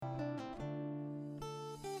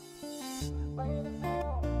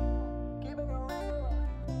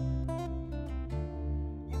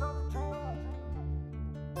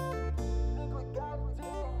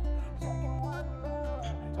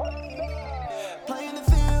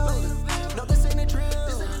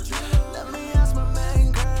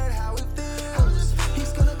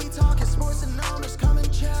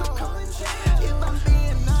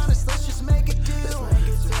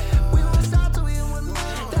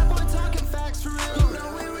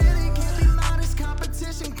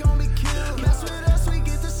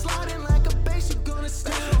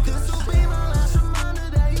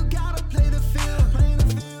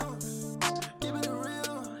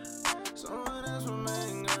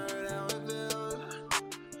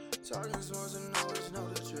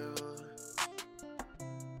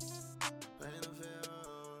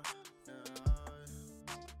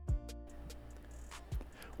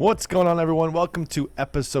What's going on, everyone? Welcome to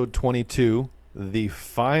episode 22, the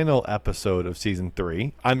final episode of season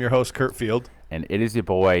 3. I'm your host, Kurt Field. And it is your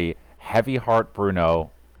boy, Heavy Heart Bruno.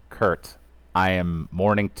 Kurt, I am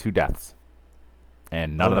mourning 2 deaths.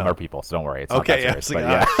 And none of them are people, so don't worry. It's not that serious. But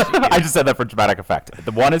yeah. I just said that for dramatic effect.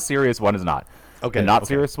 The one is serious, one is not. Okay. The not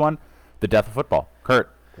serious one, the death of football.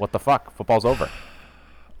 Kurt, what the fuck? Football's over.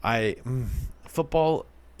 Football,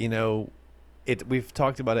 we've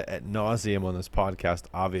talked about it ad nauseum on this podcast,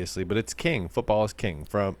 obviously, but it's king. Football is king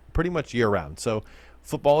from pretty much year round. So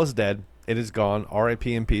football is dead. It is gone. RIP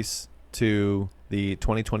in peace to the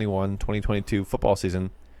 2021-2022 football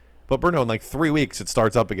season. But Bruno, in like 3 weeks, it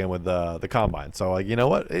starts up again with the combine. So you know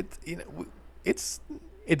what? It's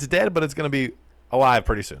dead, but it's going to be alive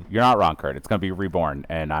pretty soon. You're not wrong, Kurt. It's going to be reborn,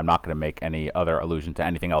 and I'm not going to make any other allusion to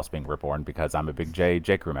anything else being reborn because I'm a big J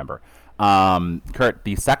Crew member. Kurt,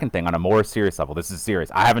 the second thing on a more serious level, this is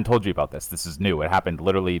serious. I haven't told you about this. This is new. It happened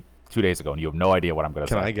literally 2 days ago, and you have no idea what I'm going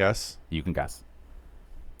to say. Can I guess? You can guess.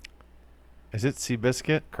 Is it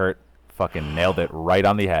Seabiscuit? Kurt fucking nailed it right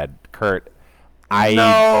on the head. Kurt,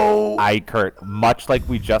 Kurt, much like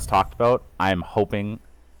we just talked about, I'm hoping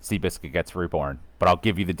Seabiscuit gets reborn. But I'll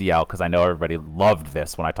give you the DL because I know everybody loved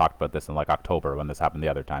this when I talked about this in like October when this happened the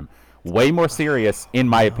other time. Way more serious, in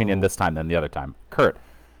my opinion, this time than the other time. Kurt,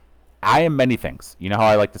 I am many things. You know how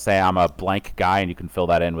I like to say I'm a blank guy, and you can fill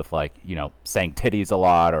that in with like, saying titties a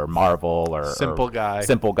lot or Marvel or simple guy.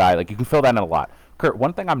 Simple guy. Like you can fill that in a lot. Kurt,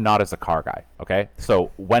 one thing I'm not is a car guy. Okay,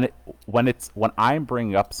 so when I'm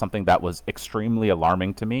bringing up something that was extremely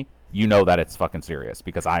alarming to me, you know that it's fucking serious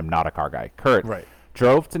because I'm not a car guy. Kurt, right.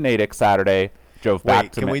 Drove to Natick Saturday. Drove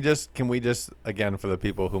back to. Can we just again for the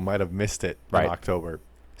people who might have missed it in right. October?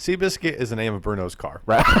 Seabiscuit is the name of Bruno's car.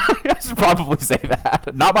 Right. I should probably say that.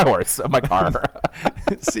 Not my horse, my car.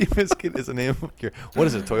 Seabiscuit is the name of your. What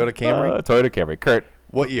is it? Toyota Camry. Toyota Camry. Kurt.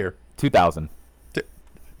 What year? 2000.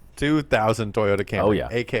 2000 Toyota Camry. Oh yeah.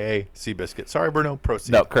 AKA Seabiscuit. Sorry, Bruno.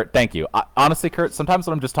 Proceed. No, Kurt. Thank you. Honestly, Kurt. Sometimes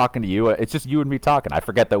when I'm just talking to you, it's just you and me talking. I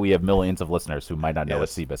forget that we have millions of listeners who might not know what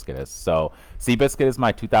Seabiscuit is. So Seabiscuit is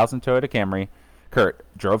my 2000 Toyota Camry. Kurt,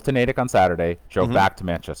 drove to Natick on Saturday, drove back to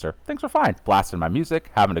Manchester. Things were fine. Blasting my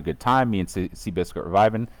music, having a good time, me and Seabiscuit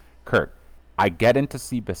reviving. Kurt, I get into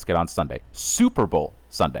Seabiscuit on Sunday. Super Bowl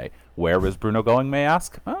Sunday. Where was Bruno going, may I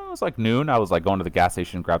ask? Well, it was like noon. I was like going to the gas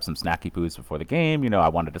station, grab some snacky poos before the game. I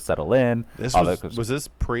wanted to settle in. Was this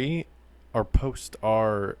pre or post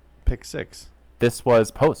our pick six? This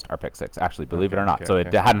was post our pick six, actually, believe it or not.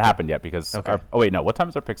 It hadn't happened yet because what time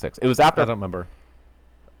was our pick six? It was after. I don't remember.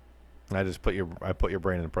 I put your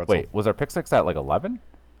brain in a pretzel. Wait, was our pick six at like 11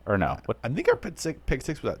 or no? What? I think our pick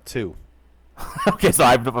six was at 2. Okay, so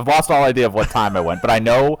I've lost all idea of what time I went, but I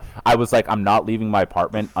know I was like, I'm not leaving my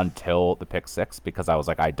apartment until the pick six because I was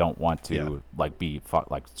like, I don't want to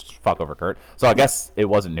fuck over Kurt. So I guess it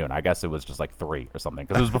wasn't noon. I guess it was just like 3 or something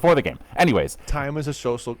because it was before the game. Anyways, time is a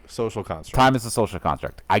social construct. Time is a social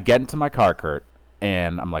construct. I get into my car, Kurt,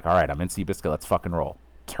 and I'm like, all right, I'm in Seabiscuit. Let's fucking roll.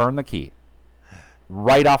 Turn the key.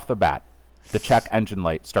 Right off the bat, the check engine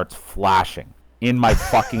light starts flashing in my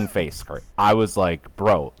fucking face, Kurt. I was like,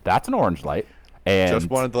 bro, that's an orange light. And just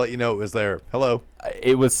wanted to let you know it was there. Hello.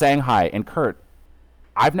 It was saying hi. And Kurt,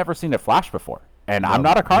 I've never seen it flash before. And I'm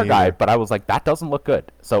not a car guy, but I was like, that doesn't look good.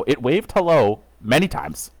 So it waved hello many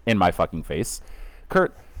times in my fucking face.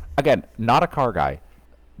 Kurt, again, not a car guy.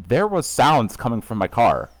 There was sounds coming from my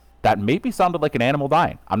car that maybe sounded like an animal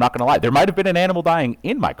dying. I'm not going to lie. There might have been an animal dying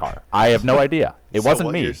in my car. I have no idea. It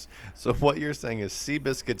wasn't me. So what you're saying is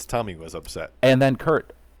Seabiscuit's tummy was upset. And then,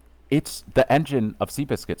 Kurt, it's the engine of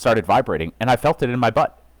Seabiscuit started vibrating, and I felt it in my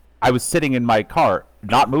butt. I was sitting in my car,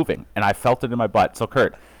 not moving, and I felt it in my butt. So,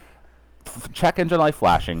 Kurt, check engine light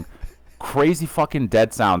flashing, crazy fucking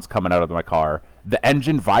dead sounds coming out of my car. the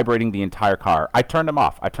engine vibrating the entire car. I turned him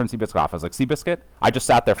off. I turned Seabiscuit off. I was like, Seabiscuit? I just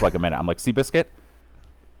sat there for like a minute. I'm like, Seabiscuit,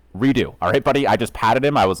 redo. All right, buddy. I just patted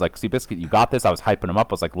him. I was like, Seabiscuit, you got this. I was hyping him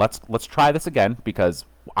up. I was like, let's try this again, because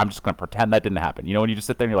I'm just gonna pretend that didn't happen. You know, when you just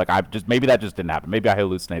sit there and you're like, maybe that just didn't happen. Maybe I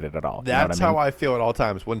hallucinated at all. That's how I feel at all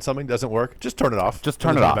times. When something doesn't work, just turn it off. Just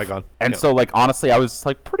turn it off. Back on. And so, like, honestly, I was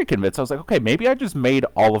like pretty convinced. I was like, okay, maybe I just made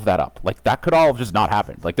all of that up. Like, that could all have just not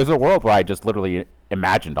happened. Like, there's a world where I just literally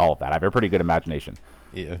imagined all of that. I have a pretty good imagination.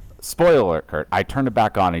 Yeah. Spoiler alert, Kurt. I turned it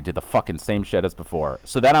back on and he did the fucking same shit as before.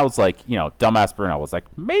 So then I was like, you know, dumbass Bruno was like,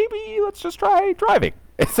 maybe let's just try driving.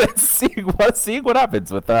 seeing what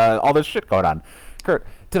happens with all this shit going on. Kurt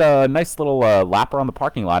did a nice little lap around the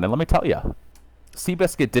parking lot, and let me tell you,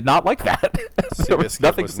 Seabiscuit did not like that. There was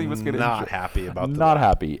nothing Seabiscuit not happy about. Not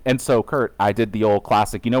happy. And so, Kurt, I did the old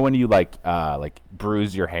classic. You know when you like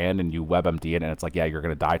bruise your hand and you WebMD it, and it's like, yeah, you're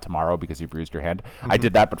gonna die tomorrow because you bruised your hand. I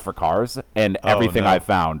did that, but for cars, and everything I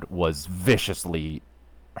found was viciously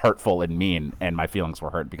hurtful and mean, and my feelings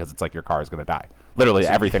were hurt because it's like your car is gonna die. Literally,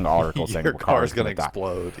 everything articles saying your car is gonna die.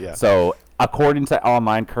 explode. Yeah. So according to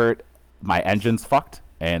online, Kurt, my engine's fucked,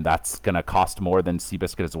 and that's going to cost more than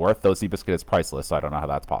Seabiscuit is worth, though Seabiscuit is priceless, so I don't know how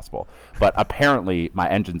that's possible. But apparently, my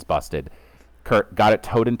engine's busted. Kurt got it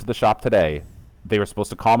towed into the shop today. They were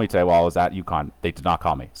supposed to call me today while I was at UConn. They did not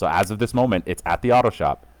call me. So as of this moment, it's at the auto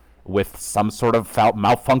shop with some sort of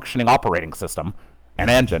malfunctioning operating system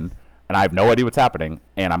and engine, and I have no idea what's happening,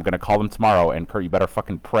 and I'm going to call them tomorrow, and Kurt, you better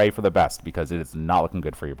fucking pray for the best, because it is not looking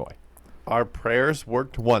good for your boy. Our prayers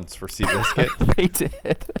worked once for Seabiscuit. They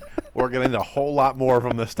did. We're going to need a whole lot more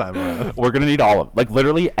from this time around. We're going to need all of them. Like,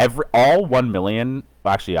 literally, all 1 million.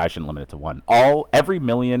 Actually, I shouldn't limit it to one. Every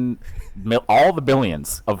million, all the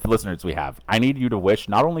billions of listeners we have. I need you to wish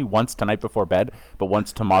not only once tonight before bed, but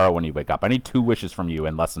once tomorrow when you wake up. I need 2 wishes from you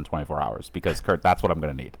in less than 24 hours, because, Kurt, that's what I'm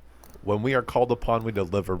going to need. When we are called upon, we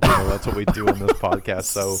deliver, Bruno. That's what we do in this podcast.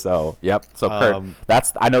 So yep. So, Kurt,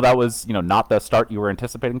 I know that was, not the start you were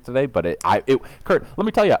anticipating today, but Kurt, let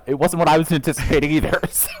me tell you, it wasn't what I was anticipating either.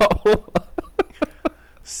 So,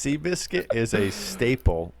 Seabiscuit is a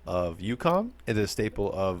staple of UConn. It is a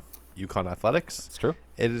staple of UConn athletics. It's true.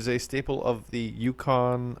 It is a staple of the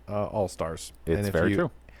UConn All-Stars. It's very true.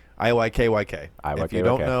 IYKYK. If you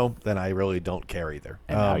don't know, then I really don't care either.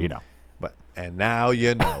 And now you know. And now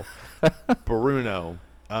you know. Bruno,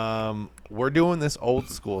 we're doing this old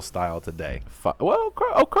school style today. Well,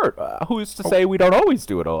 Kurt, who's to say we don't always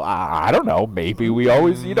do it? I don't know. Maybe we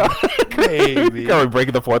always, Maybe. Are we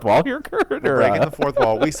breaking the fourth wall here, Kurt? We're breaking the fourth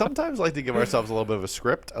wall. We sometimes like to give ourselves a little bit of a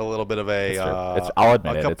script, a little bit of a... I'll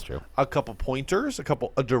admit it's true. A couple pointers,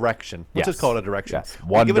 a direction. Let's just call it a direction. Yes.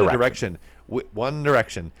 One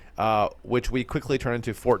direction, which we quickly turn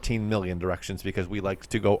into 14 million directions because we like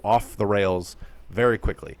to go off the rails very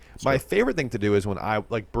quickly. My favorite thing to do is when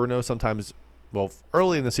Bruno sometimes,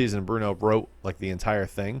 early in the season, Bruno wrote like the entire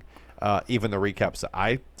thing, even the recaps that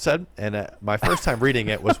I said. And my first time reading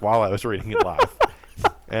it was while I was reading it live.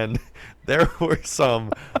 And there were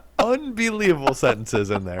some unbelievable sentences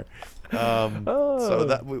in there. So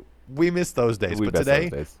that we missed those days. But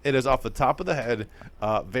today, it is off the top of the head,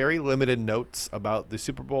 very limited notes about the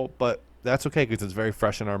Super Bowl, but that's okay because it's very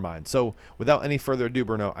fresh in our mind. So without any further ado,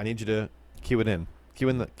 Bruno, I need you to cue it in. Cue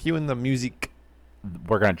in the music.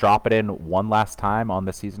 We're going to drop it in one last time on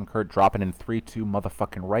the season, Kurt. Drop it in 3, 2,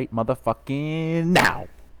 motherfucking right, motherfucking now.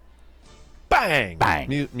 Bang!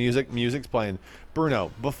 Bang! Music's playing.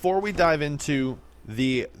 Bruno, before we dive into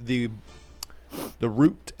the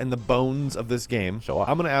root and the bones of this game,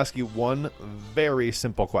 I'm going to ask you one very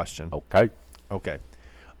simple question. Okay.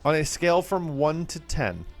 On a scale from 1 to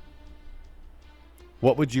 10,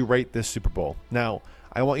 what would you rate this Super Bowl? Now,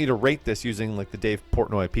 I want you to rate this using like the Dave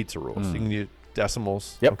Portnoy pizza rules. You can use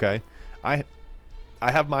decimals. Yep. Okay. I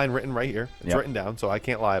have mine written right here. It's written down, so I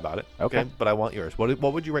can't lie about it. Okay. But I want yours. What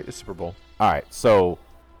would you rate the Super Bowl? All right. So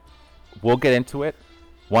we'll get into it.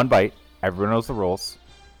 1 bite. Everyone knows the rules.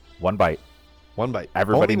 1 bite. 1 bite.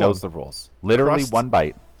 Everybody knows the rules. Literally 1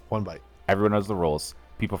 bite. 1 bite. Everyone knows the rules.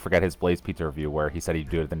 People forget his Blaze Pizza review where he said he'd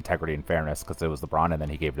do it with integrity and fairness because it was LeBron, and then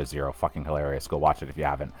he gave it a 0. Fucking hilarious. Go watch it if you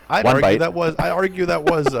haven't. I argue that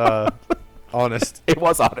was honest. It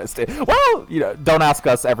was honest. Well, don't ask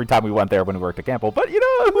us every time we went there when we worked at Campbell, but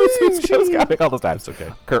who's counting all those times? It's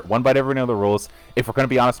okay. Kurt, 1 bite, everyone knows the rules. If we're going to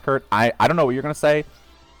be honest, Kurt, I don't know what you're going to say.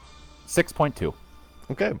 6.2.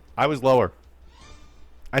 Okay. I was lower.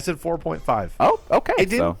 I said 4.5. Oh, okay.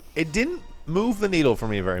 It didn't move the needle for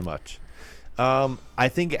me very much. I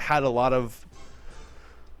think it had a lot of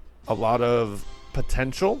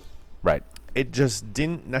potential. Right. It just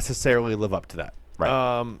didn't necessarily live up to that.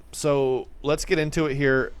 Right. So let's get into it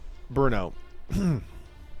here. Bruno,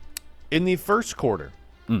 in the first quarter,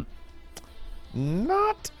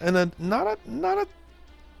 not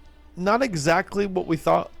exactly what we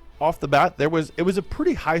thought off the bat. It was a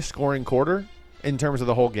pretty high scoring quarter in terms of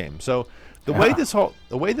the whole game. So the way this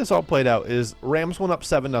all played out is Rams went up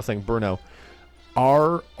 7-0. Bruno,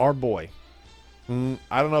 our boy.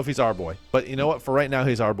 I don't know if he's our boy, but you know what? For right now,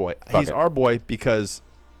 he's our boy. He's our boy because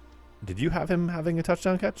did you have him having a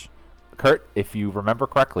touchdown catch? Kurt, if you remember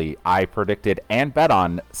correctly, I predicted and bet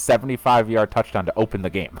on 75-yard touchdown to open the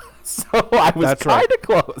game. So I was kind of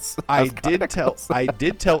close. I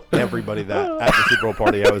did tell everybody that at the Super Bowl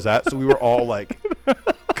party I was at. So we were all like,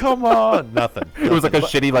 "Come on, nothing." It was like a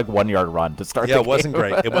shitty 1-yard run to start. Yeah, the it wasn't game.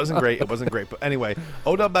 great. It wasn't great. But anyway,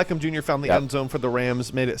 Odell Beckham Jr. found the end zone for the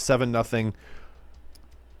Rams, made it 7-0.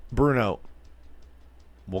 Bruno,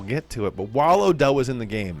 we'll get to it, but while Odell was in the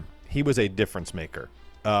game, he was a difference maker.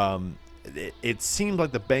 It seemed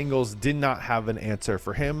like the Bengals did not have an answer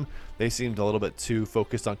for him. They seemed a little bit too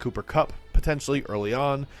focused on Cooper Kupp potentially early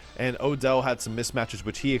on, and Odell had some mismatches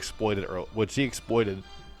which he exploited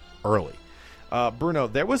early. Bruno,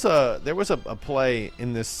 there was a play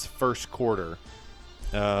in this first quarter.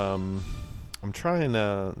 I'm trying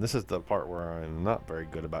to. This is the part where I'm not very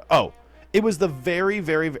good about. Oh, it was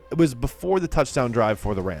it was before the touchdown drive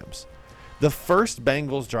for the Rams. The first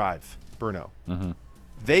Bengals drive, Bruno. Mm-hmm.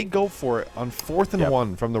 They go for it on 4th and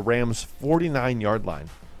 1 from the Rams' 49-yard line.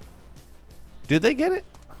 Did they get it?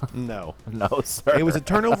 No. No, sir. It was a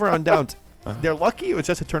turnover on downs. They're lucky it was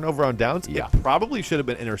just a turnover on downs. Yeah. It probably should have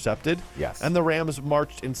been intercepted. Yes. And the Rams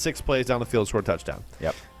marched in 6 plays down the field, scored a touchdown.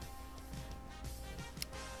 Yep.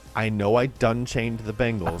 I know I done chained the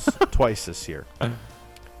Bengals twice this year.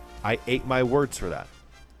 I ate my words for that.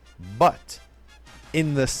 But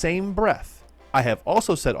in the same breath, I have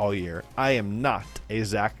also said all year, I am not a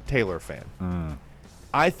Zach Taylor fan.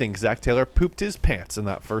 I think Zach Taylor pooped his pants in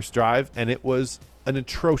that first drive, and it was an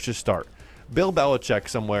atrocious start. Bill Belichick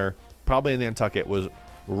somewhere, probably in Nantucket, was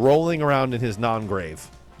rolling around in his non-grave,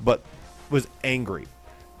 but was angry.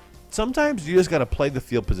 Sometimes you just got to play the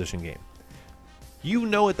field position game. You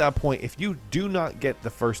know at that point, if you do not get the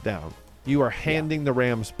first down, you are handing the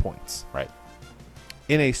Rams points. Right.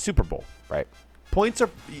 In a Super Bowl. Right. Points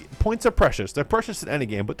are precious. They're precious in any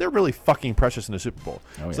game, but they're really fucking precious in a Super Bowl.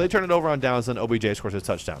 Oh, yeah. So they turn it over on downs, and OBJ scores a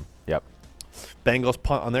touchdown. Yep. Bengals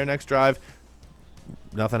punt on their next drive.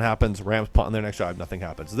 Nothing happens. Rams punt on their next drive. Nothing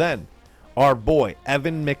happens. Then our boy,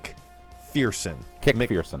 Evan McPherson.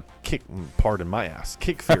 Pardon my ass.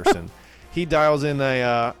 Kickpherson. He dials in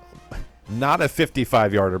a not a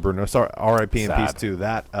 55-yarder, Bruno. Sorry, R.I.P. and peace to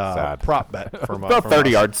that prop bet from about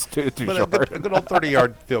 30 yards too short. A good old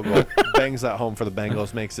 30-yard field goal bangs that home for the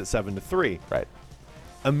Bengals, makes it 7-3. Right.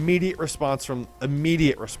 Immediate response from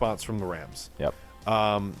the Rams. Yep.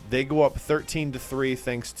 They go up 13-3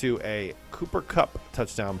 thanks to a Cooper Kupp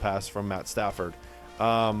touchdown pass from Matt Stafford.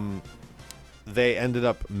 They ended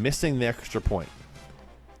up missing the extra point.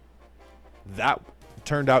 That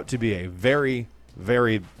turned out to be a very,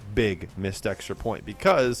 very big missed extra point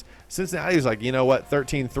because Cincinnati's like, you know what,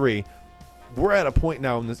 13-3. We're at a point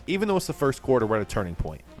now in this, even though it's the first quarter, we're at a turning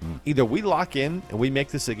point. Either we lock in and we make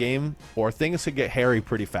this a game, or things could get hairy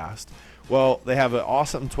pretty fast. Well, they have an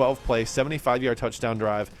awesome 12-play, 75-yard touchdown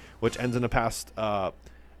drive, which ends in a pass,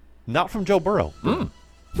 not from Joe Burrow.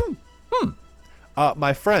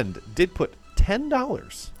 My friend did put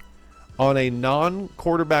 $10 on a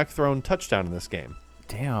non-quarterback thrown touchdown in this game.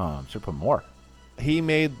 Damn, should put more. He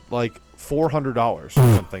made like $400 or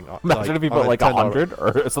something. Imagine if he put like 100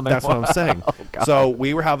 or something. That's what I'm saying. Oh, so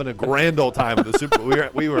we were having a grand old time at the Super Bowl.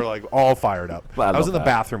 We were like all fired up. I was in the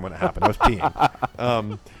bathroom when it happened. I was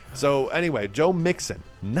peeing. So anyway, Joe Mixon,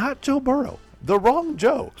 not Joe Burrow, the wrong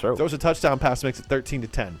Joe. True. Throws a touchdown pass, makes it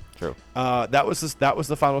 13-10. True. That was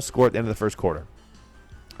the final score at the end of the first quarter.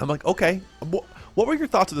 I'm like, okay. What were your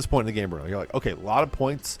thoughts at this point in the game, Bruno? You're like, okay, a lot of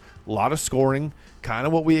points, a lot of scoring, kind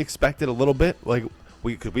of what we expected a little bit. Like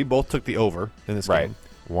we both took the over in this game.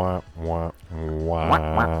 Wah, wah,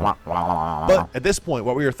 wah. But at this point,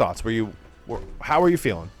 what were your thoughts? How were you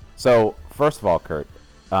feeling? So first of all, Kurt,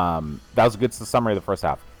 that was a good summary of the first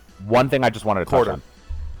half. One thing I just wanted to touch on.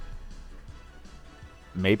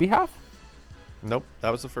 Maybe half? Nope,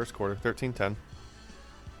 that was the first quarter, 13-10.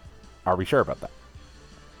 Are we sure about that?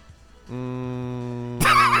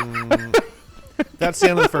 That's the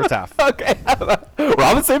end of the first half. Okay. We're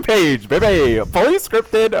on the same page, baby. Fully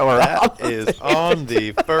scripted. That is on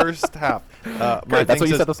the first half. That's what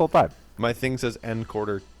you said this whole time. My thing says end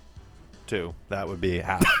quarter 2. That would be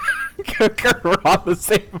half. We're on the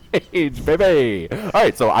same page, baby. All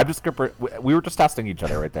right, so I'm just gonna. We were just testing each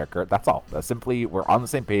other right there, Kurt. That's all. That's simply, we're on the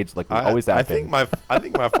same page, like we always have been. I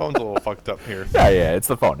think my phone's a little fucked up here. Yeah, it's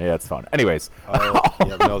the phone. Yeah, it's the phone. Anyways.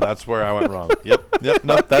 Yeah, no, that's where I went wrong. Yep.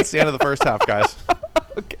 No, that's the end of the first half, guys.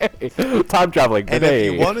 Okay. Time traveling. And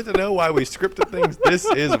if you wanted to know why we scripted things, this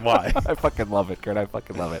is why. I fucking love it, Kurt. I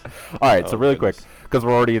fucking love it. All right, so really quick, because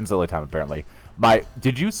we're already in Zilly time apparently.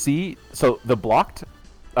 Did you see? So the blocked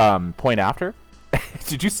point after.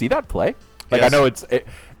 Did you see that play? Like, yes. I know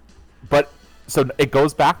but so it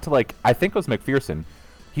goes back to, like, I think it was McPherson.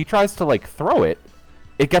 He tries to, like, throw it.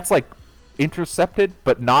 It gets, like, intercepted,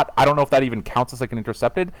 but not. I don't know if that even counts as, like, an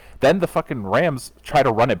intercepted. Then the fucking Rams try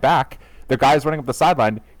to run it back. The guy's running up the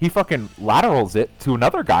sideline. He fucking laterals it to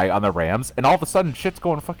another guy on the Rams, and all of a sudden, shit's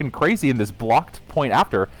going fucking crazy in this blocked point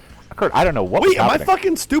after. Kurt, I don't know what was happening. Am I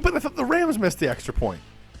fucking stupid? I thought the Rams missed the extra point.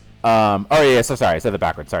 Oh yeah, so sorry, I said it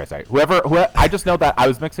backwards. Sorry. Whoever, I just know that I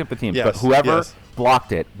was mixing up the teams, but whoever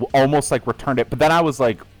blocked it almost like returned it. But then I was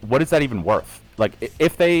like, what is that even worth? Like,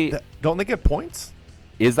 if they don't they get points?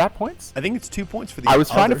 Is that points? I think it's 2 points for the. I was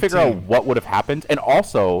trying to figure out what would have happened, and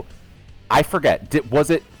also, I forget. Did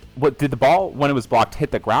the ball when it was blocked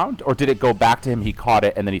hit the ground, or did it go back to him? He caught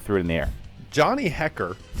it and then he threw it in the air. Johnny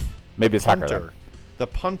Hecker, maybe it's Hecker. The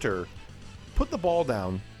punter, put the ball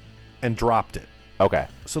down and dropped it. Okay.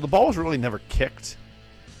 So the ball was really never kicked.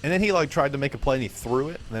 And then he, like, tried to make a play and he threw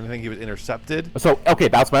it. And then I think he was intercepted. So, okay,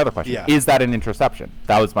 that's my other question. Yeah. Is that an interception?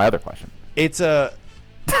 That was my other question. It's a...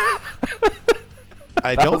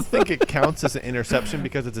 I don't think it counts as an interception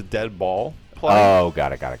because it's a dead ball play. Oh,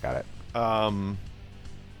 got it.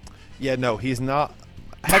 Yeah, no, he's not...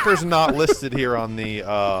 Hecker's not listed here on the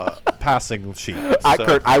passing sheet.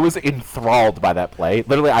 Kurt, I was enthralled by that play.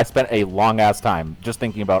 Literally, I spent a long-ass time just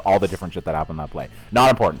thinking about all the different shit that happened in that play.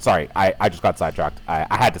 Not important. Sorry, I just got sidetracked. I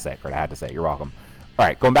had to say it, Kurt. I had to say it. You're welcome. All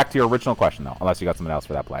right, going back to your original question, though, unless you got something else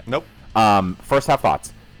for that play. Nope. First half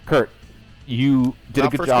thoughts. Kurt, you did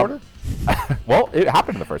not a good job. Well, it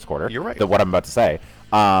happened in the first quarter. You're right. What I'm about to say.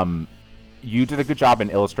 You did a good job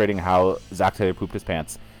in illustrating how Zach Taylor pooped his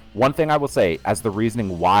pants. One thing I will say, as the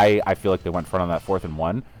reasoning why I feel like they went front on that 4th and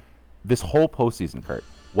 1, this whole postseason, Kurt,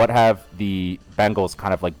 what have the Bengals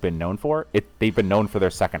kind of like been known for? They've been known for their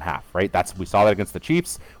second half, right? We saw that against the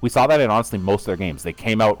Chiefs. We saw that in honestly most of their games. They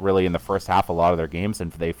came out really in the first half a lot of their games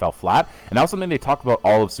and they fell flat. And that was something they talked about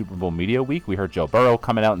all of Super Bowl media week. We heard Joe Burrow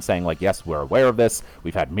coming out and saying, like, yes, we're aware of this.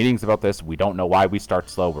 We've had meetings about this. We don't know why we start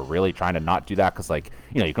slow. We're really trying to not do that because, like,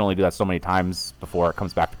 you can only do that so many times before it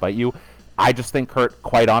comes back to bite you. I just think, Kurt,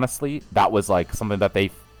 quite honestly, that was like something that they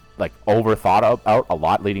like overthought out a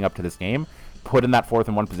lot leading up to this game. Put in that 4th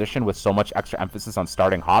and 1 position with so much extra emphasis on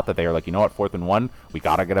starting hot that they were like, you know what, 4th and 1, we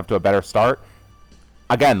gotta get up to a better start.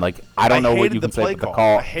 Again, like, I don't know what you can say, but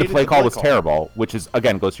the play call was terrible, which is,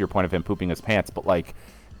 again, goes to your point of him pooping his pants. But, like,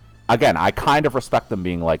 again, I kind of respect them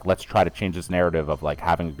being like, let's try to change this narrative of, like,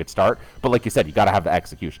 having a good start. But like you said, you got to have the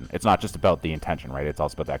execution. It's not just about the intention, right? It's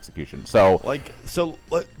also about the execution. So,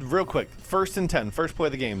 real quick, 1st and 10, first play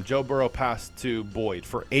of the game, Joe Burrow passed to Boyd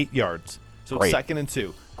for 8 yards. So Great. 2nd and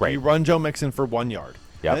 2. Great. You run Joe Mixon for 1 yard.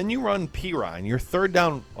 Yep. Then you run Pirine, your third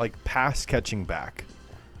down, like, pass catching back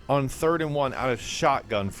on 3rd and 1 out of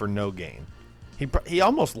shotgun for no gain. He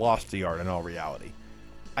almost lost a yard in all reality.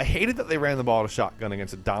 I hated that they ran the ball to shotgun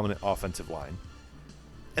against a dominant offensive line.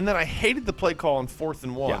 And then I hated the play call on 4th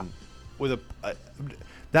and 1 with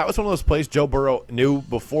that was one of those plays Joe Burrow knew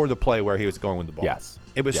before the play where he was going with the ball. Yes.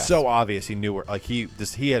 It was so obvious he knew where, like, he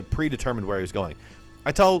had predetermined where he was going.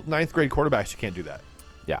 I tell 9th grade quarterbacks you can't do that.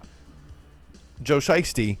 Yeah. Joe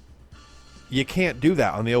Shiesty, you can't do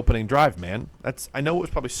that on the opening drive, man. I know it was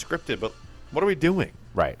probably scripted, but what are we doing?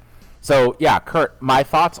 Right. So, yeah, Kurt, my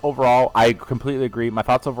thoughts overall, I completely agree. My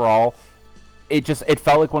thoughts overall, it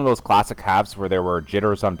felt like one of those classic halves where there were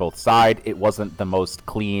jitters on both sides. It wasn't the most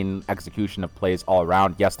clean execution of plays all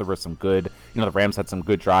around. Yes, there were some good, the Rams had some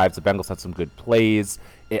good drives. The Bengals had some good plays.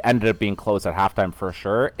 It ended up being close at halftime for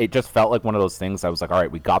sure. It just felt like one of those things. I was like, all right,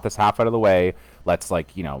 we got this half out of the way. Let's, like,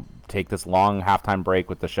 take this long halftime break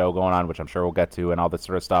with the show going on, which I'm sure we'll get to, and all this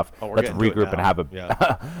sort of stuff. Let's regroup and have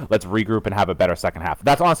let's regroup and have a better second half.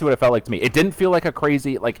 That's honestly what it felt like to me. It didn't feel like a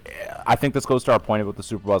crazy, like, I think this goes to our point about the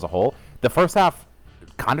Super Bowl as a whole. The first half,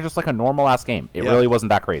 kind of just like a normal ass game. It really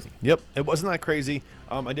wasn't that crazy. Yep, it wasn't that crazy.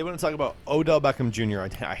 I did want to talk about Odell Beckham Jr.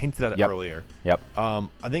 I hinted at it earlier. Yep.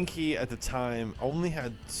 I think he at the time only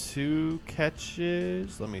had 2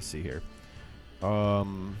 catches. Let me see here.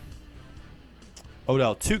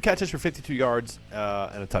 Odell, 2 catches for 52 yards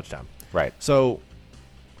and a touchdown. Right. So,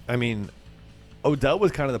 I mean, Odell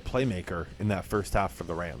was kind of the playmaker in that first half for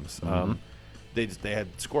the Rams. Mm-hmm. they had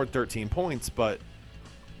scored 13 points, but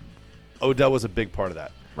Odell was a big part of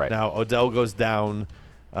that. Right. Now Odell goes down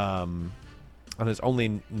on his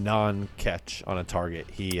only non-catch on a target.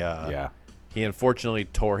 He unfortunately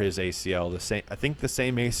tore his ACL. I think the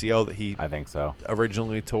same ACL that he I think so.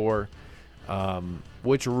 originally tore,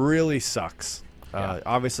 which really sucks.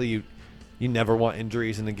 Obviously, you never want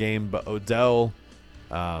injuries in the game, but Odell,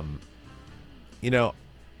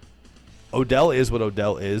 Odell is what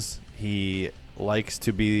Odell is. He likes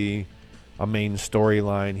to be a main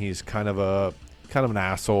storyline. He's kind of an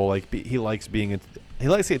asshole. Like he likes the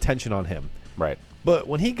attention on him. Right. But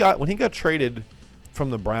when he got traded from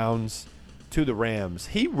the Browns to the Rams,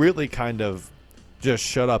 he really kind of just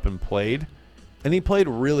shut up and played, and he played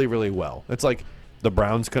really, really well. It's like the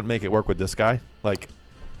Browns couldn't make it work with this guy. Like,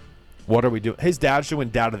 what are we doing? His dad should win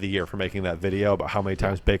Dad of the Year for making that video about how many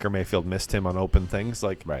times Baker Mayfield missed him on open things.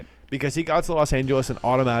 Like, right. Because he got to Los Angeles and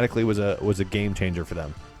automatically was a game changer for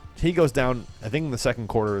them. He goes down, I think, in the second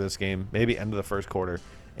quarter of this game, maybe end of the first quarter,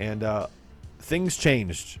 and things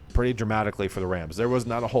changed pretty dramatically for the Rams. There was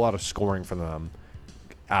not a whole lot of scoring for them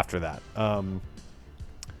after that.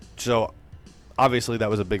 So obviously that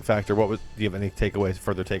was a big factor. Do you have any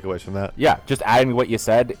further takeaways from that? Yeah, just adding to what you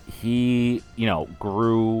said, he,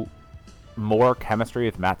 grew more chemistry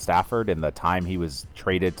with Matt Stafford in the time he was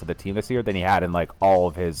traded to the team this year than he had in like all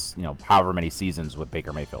of his, however many seasons with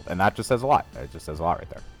Baker Mayfield. And that just says a lot. It just says a lot right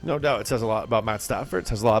there. No doubt. It says a lot about Matt Stafford. It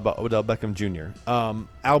says a lot about Odell Beckham Jr.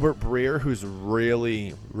 Albert Breer, who's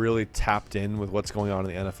really, really tapped in with what's going on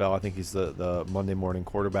in the NFL. I think he's the Monday morning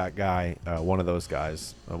quarterback guy, one of those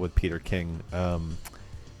guys with Peter King,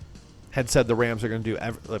 had said the Rams are going to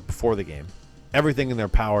do, before the game, everything in their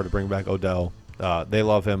power to bring back Odell. They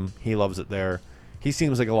love him. He loves it there. He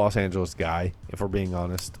seems like a Los Angeles guy, if we're being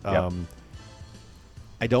honest. Yep.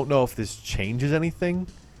 I don't know if this changes anything.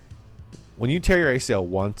 When you tear your ACL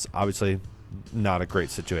once, obviously not a great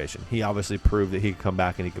situation. He obviously proved that he could come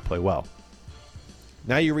back and he could play well.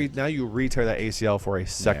 Now you re-tear that ACL for a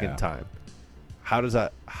second time. How does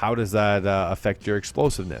that affect your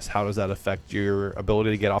explosiveness? How does that affect your ability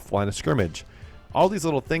to get off the line of scrimmage? All these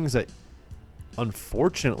little things that,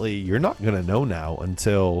 unfortunately, you're not going to know now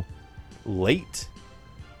until late.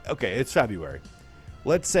 Okay, it's February.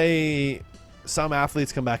 Let's say some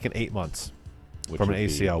athletes come back in 8 months from an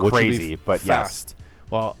ACL, which crazy, would be but fast. Yes.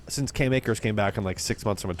 Well, since Cam Akers came back in like 6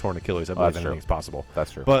 months from a torn Achilles, I believe anything's possible.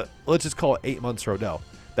 That's true. But let's just call it 8 months for Odell.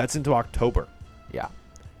 That's into October. Yeah.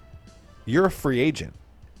 You're a free agent.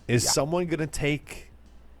 Is someone going to take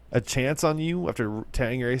a chance on you after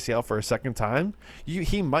tearing your ACL for a second time?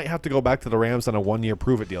 He might have to go back to the Rams on a 1-year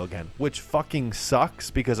prove-it deal again, which fucking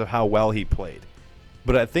sucks because of how well he played.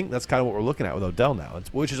 But I think that's kind of what we're looking at with Odell now,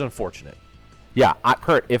 which is unfortunate. Yeah,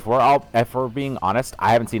 Kurt, if we're being honest,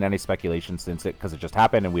 I haven't seen any speculation since it, because it just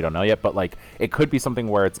happened and we don't know yet, but like it could be something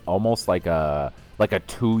where it's almost like a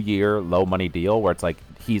 2-year low money deal where it's like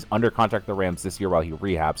he's under contract with the Rams this year while he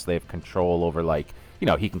rehabs, so they have control over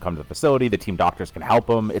he can come to the facility, the team doctors can help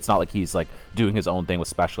him. It's not like he's like doing his own thing with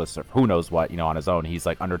specialists or who knows what, on his own. He's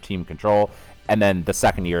like under team control. And then the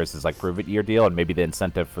second year is his like prove it year deal, and maybe the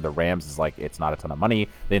incentive for the Rams is like it's not a ton of money.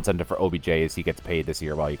 The incentive for OBJ is he gets paid this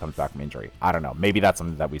year while he comes back from injury. I don't know. Maybe that's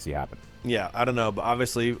something that we see happen. Yeah, I don't know, but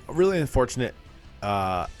obviously a really unfortunate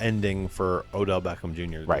ending for Odell Beckham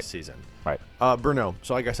Jr. this season. Right. Bruno,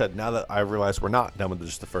 so like I said, now that I realize we're not done with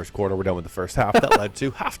just the first quarter, we're done with the first half, that led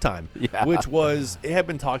to halftime, which was, it had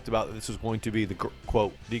been talked about that this was going to be the,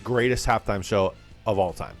 quote, the greatest halftime show of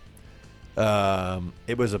all time.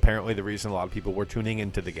 It was apparently the reason a lot of people were tuning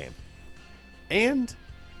into the game. And,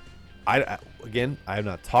 I have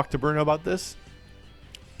not talked to Bruno about this.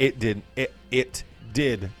 It did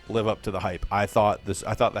live up to the hype. I thought the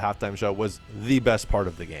halftime show was the best part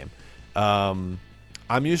of the game.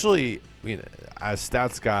 I'm usually, as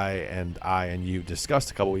stats guy and I and you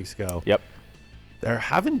discussed a couple weeks ago. Yep. There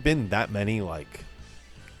haven't been that many like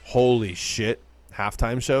holy shit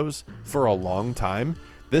halftime shows for a long time.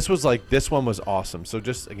 This one was awesome. So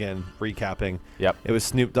just again recapping. Yep. It was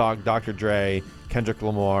Snoop Dogg, Dr. Dre, Kendrick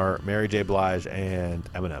Lamar, Mary J. Blige, and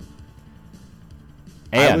Eminem.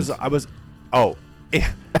 And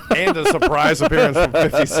and a surprise appearance from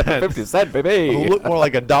 50 Cent. 50 Cent, baby. It looked more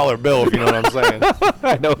like a dollar bill, if you know what I'm saying.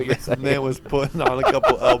 I know what you're saying. Man was putting on a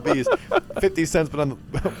couple LBs. 50 Cent's been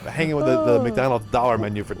hanging with the McDonald's dollar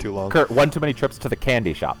menu for too long. Kurt, one too many trips to the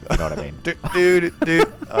candy shop, if you know what I mean.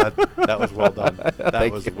 Dude. That was well done.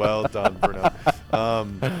 That was well done, Bruno.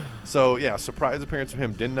 So, yeah, surprise appearance from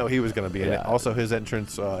him. Didn't know he was going to be in it. Also, his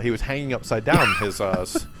entrance, he was hanging upside down, his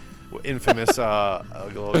infamous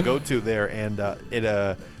go-to there, and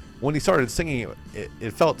when he started singing,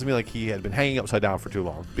 it felt to me like he had been hanging upside down for too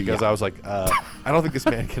long because I was like, I don't think this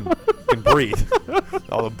man can breathe.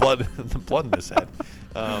 All the blood in his head.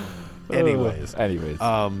 Anyways,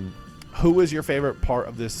 who was your favorite part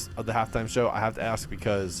of the halftime show? I have to ask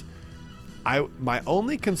because my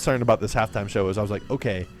only concern about this halftime show is I was like,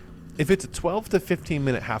 okay, if it's a 12 to 15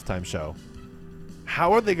 minute halftime show,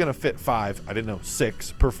 how are they going to fit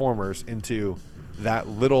 6 performers into that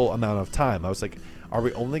little amount of time? I was like, are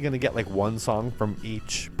we only going to get like one song from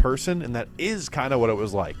each person? And that is kind of what it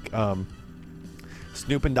was like.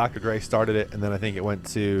 Snoop and Dr. Dre started it, and then I think it went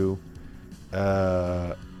to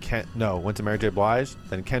went to Mary J. Blige,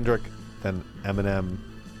 then Kendrick, then Eminem.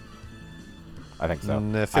 I think so.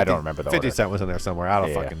 I don't remember the 50 order. Cent was in there somewhere. I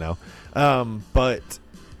don't fucking know. But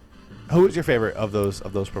who was your favorite of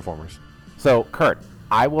those performers? So, Kurt,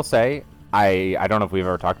 I will say, I don't know if we've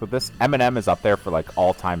ever talked about this. Eminem is up there for like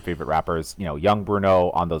all-time favorite rappers. You know, Young Bruno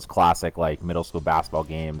on those classic like middle school basketball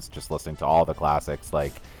games, just listening to all the classics.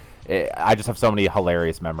 Like, I just have so many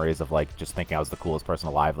hilarious memories of like just thinking I was the coolest person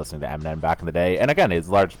alive listening to Eminem back in the day. And again, it's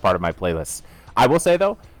a large part of my playlist. I will say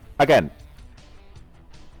though, again,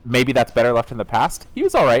 maybe that's better left in the past. He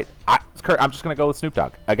was all right. Kurt, I'm just going to go with Snoop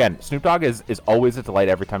Dogg. Again, Snoop Dogg is always a delight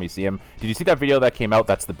every time you see him. Did you see that video that came out?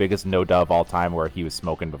 That's the biggest no-dub of all time where he was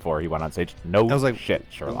smoking before he went on stage. No I was like, shit,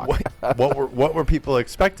 Sherlock. What were people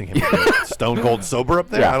expecting him to do? Stone cold sober up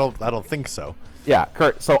there? Yeah. I don't think so. Yeah,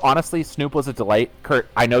 Kurt, so honestly, Snoop was a delight. Kurt,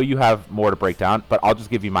 I know you have more to break down, but I'll just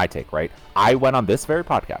give you my take, right? I went on this very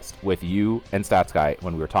podcast with you and Stats Guy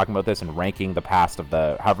when we were talking about this and ranking the past of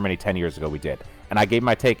the however many 10 years ago we did. And I gave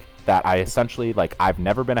my take that I essentially, like, I've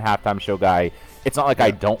never been a halftime show guy. It's not like I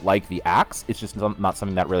don't like the acts. It's just not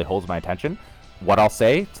something that really holds my attention. What I'll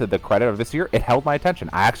say, to the credit of this year, it held my attention.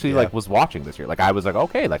 I actually, was watching this year. Like, I was like,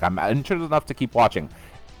 okay, like, I'm interested enough to keep watching.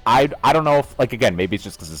 I don't know if, like, again, maybe it's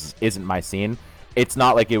just because this isn't my scene. It's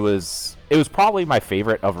not like it was probably my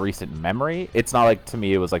favorite of recent memory. It's not like, to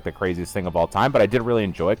me, it was like the craziest thing of all time, but I did really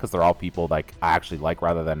enjoy it because they're all people like I actually like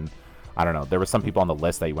rather than, I don't know. There were some people on the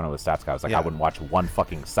list that you went with Stats Guy. I was like, I wouldn't watch one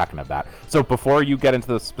fucking second of that. So before you get into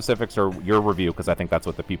the specifics or your review, because I think that's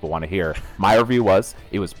what the people want to hear, my review was,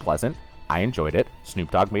 it was pleasant. I enjoyed it.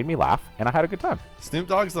 Snoop Dogg made me laugh, and I had a good time. Snoop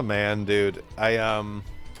Dogg's the man, dude. I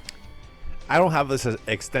don't have this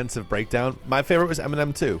extensive breakdown. My favorite was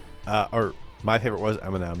Eminem too, my favorite was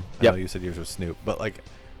Eminem. I know you said yours was Snoop, but like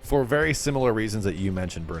for very similar reasons that you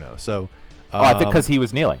mentioned, Bruno. So, I think because he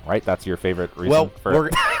was kneeling, right? That's your favorite reason. Well,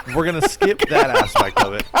 we're gonna skip that aspect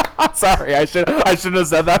of it. Sorry, I shouldn't have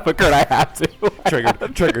said that, but Kurt, I had to.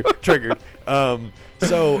 Triggered.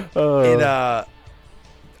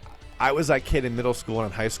 I was that kid in middle school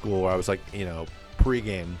and in high school where I was like,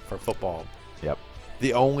 pregame for football. Yep.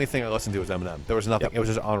 The only thing I listened to was Eminem. There was nothing. Yep. It was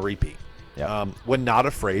just on repeat. Yep. When Not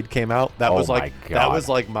Afraid came out, that was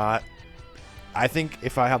like my. I think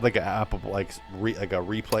if I had like an Apple like a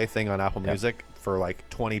replay thing on Apple Music for like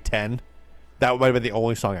 2010, that might have been the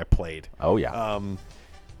only song I played. Oh yeah.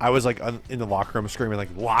 I was like in the locker room screaming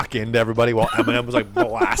like "lock into everybody" while Eminem was like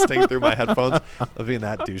blasting through my headphones. Of being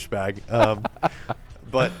that douchebag.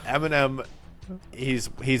 But Eminem, he's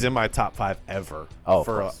in my top 5 ever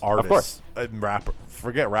for artists, rapper.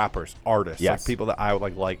 Forget rappers, artists, like people that I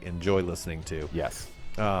would like enjoy listening to. Yes.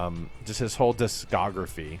 Just his whole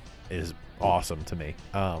discography is awesome to me.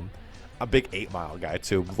 A big 8 Mile guy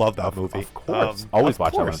too. Love that movie. Of course. Always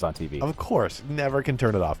watch that when it's on TV. Of course. Never can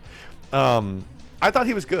turn it off. I thought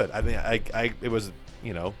he was good. I mean, it was,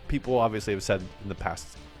 people obviously have said in the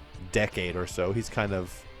past decade or so he's kind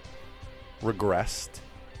of regressed.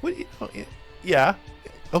 Yeah.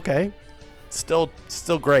 Okay. Still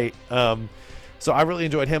great. So I really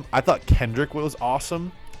enjoyed him. I thought Kendrick was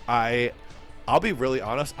awesome. I'll be really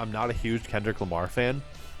honest. I'm not a huge Kendrick Lamar fan.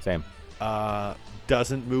 Same.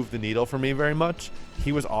 Doesn't move the needle for me very much.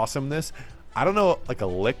 He was awesome this. I don't know like a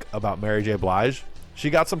lick about Mary J. Blige. She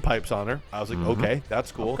got some pipes on her. I was like, okay,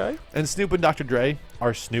 that's cool. Okay. And Snoop and Dr. Dre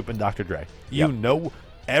are Snoop and Dr. Dre. You know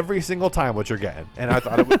every single time what you're getting, and I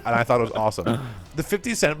thought it was awesome. The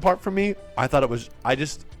 50 Cent part for me, I thought it was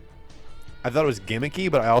gimmicky,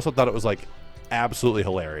 but I also thought it was like absolutely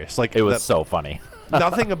hilarious. Like it was so funny.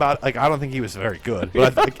 Nothing about like I don't think he was very good,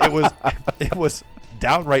 but I think it was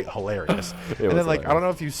downright hilarious. And then like I don't know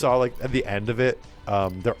if you saw like at the end of it,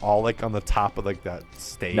 they're all like on the top of like that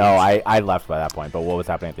stage. No, I left by that point. But what was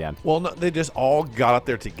happening at the end? Well, no, they just all got up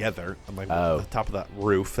there together on like the top of that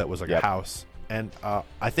roof that was like a house. and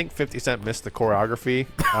I think 50 Cent missed the choreography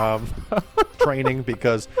training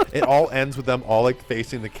because it all ends with them all like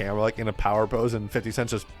facing the camera like in a power pose, and 50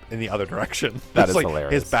 Cent's just in the other direction. That It's is like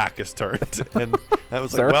hilarious. His back is turned, and I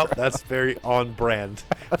was Sir? like, well, that's very on brand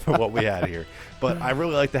for what we had here. But I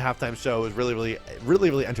really liked the halftime show. It was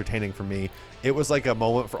really entertaining for me. It was like a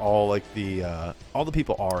moment for all the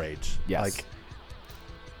people our age. Yes. Like,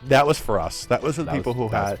 that was for us. That was for the That people was- who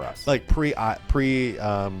that was had for us. like pre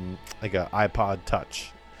like a iPod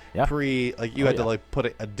Touch. Yeah. Like you Oh, had to yeah. like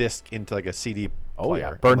put a disc into like a CD Oh player. yeah,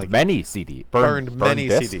 and, burned like, many CD. burned many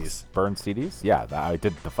discs, CDs. Burned CDs. Yeah, I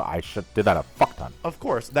did. Did that a fuck ton. Of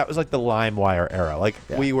course, that was like the LimeWire era. Like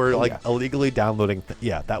Yeah. we were Oh, like yeah. illegally downloading.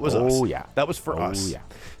 Yeah, that was us. Oh, yeah. that was for Oh, us. yeah.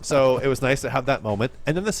 So it was nice to have that moment,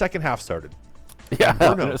 and then the second half started. Yeah,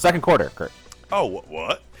 Bruno. second quarter, Kurt. Oh,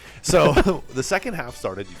 what? So the second half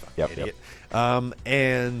started, you fucking Yep, idiot.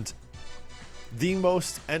 And the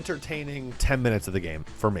most entertaining 10 minutes of the game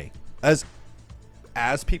for me,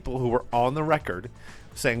 as people who were on the record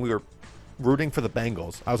saying we were rooting for the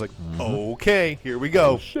Bengals, I was like, okay, here we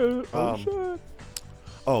go. Shit. shit.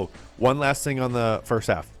 Oh, one last thing on the first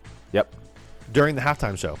half. Yep. During the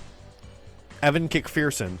halftime show, Evan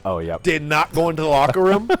McPherson Oh, yep. did not go into the locker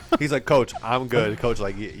room. He's like, Coach, I'm good. Coach,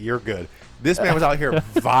 like, you're good. This man was out here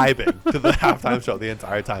vibing to the halftime show the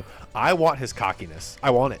entire time. I want his cockiness. I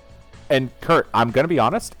want it. And Kurt, I'm gonna be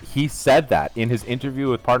honest. He said that in his interview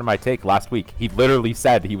with Part of My Take last week. He literally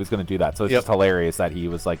said he was gonna do that. So it's Yep. just hilarious that he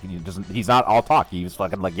was like, he's not all talk. He was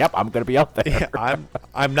fucking like, yep, I'm gonna be out there. Yeah,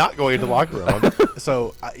 I'm not going into the locker room.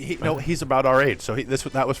 So he's about our age. So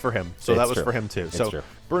that was for him. So It's that was true. for him too. It's So true.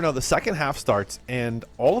 Bruno, the second half starts, and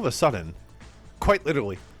all of a sudden, quite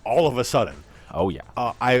literally, all of a sudden, Oh yeah.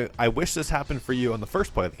 I wish this happened for you on the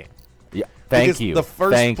first play of the game. Yeah. Thank Because you. the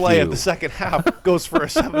first Thank play you. of the second half goes for a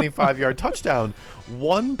 75-yard touchdown.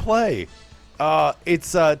 One play.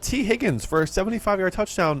 It's T. Higgins for a 75-yard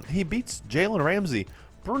touchdown. He beats Jalen Ramsey.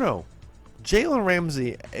 Bruno, Jalen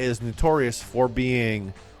Ramsey is notorious for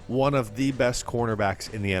being one of the best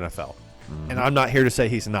cornerbacks in the NFL. And I'm not here to say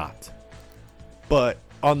he's not. But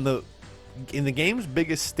in the game's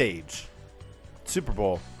biggest stage, Super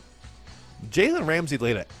Bowl, Jalen Ramsey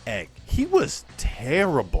laid an egg. He was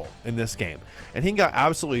terrible in this game, and he got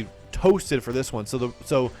absolutely toasted for this one.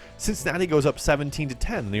 So Cincinnati goes up 17-10,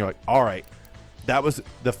 and you're like, all right, that was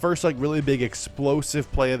the first like really big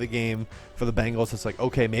explosive play of the game for the Bengals. It's like,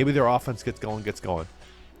 okay, maybe their offense gets going,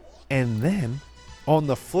 and then on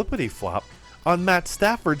the flippity flop, on Matt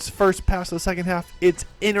Stafford's first pass of the second half, it's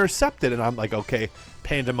intercepted, and I'm like, okay,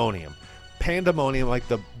 pandemonium. Like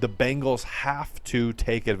the Bengals have to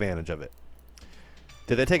take advantage of it.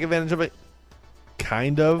 Did they take advantage of it?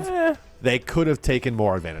 Kind of. They could have taken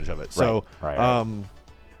more advantage of it. So, Right.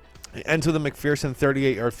 Enter the McPherson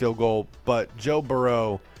 38-yard field goal, but Joe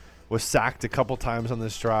Burrow was sacked a couple times on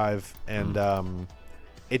this drive, and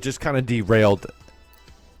it just kind of derailed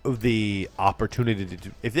the opportunity to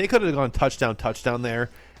do. If they could have gone touchdown there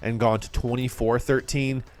and gone to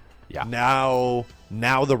 24-13, Yeah. now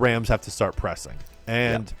the Rams have to start pressing.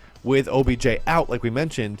 And with OBJ out, like we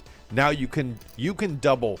mentioned, now you can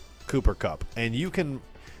double Cooper Kupp, and you can,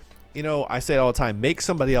 I say it all the time, make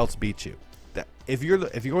somebody else beat you. That if you're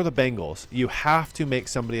the Bengals, you have to make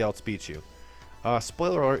somebody else beat you.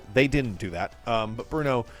 Spoiler alert, they didn't do that. But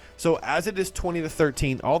Bruno, so as it is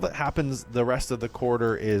 20-13, all that happens the rest of the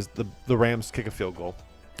quarter is the Rams kick a field goal.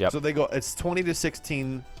 Yep. So they go, it's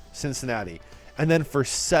 20-16 Cincinnati, and then for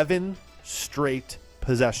 7 straight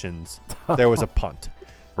possessions, there was a punt.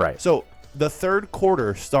 Right. So the third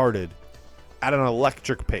quarter started at an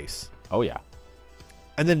electric pace, Oh yeah.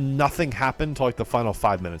 and then nothing happened till like the final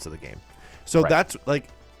 5 minutes of the game. So Right.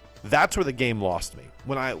 that's where the game lost me.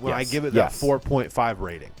 When I Yes. give it Yes. that 4.5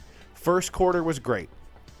 rating. First quarter was great.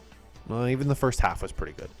 Well, even the first half was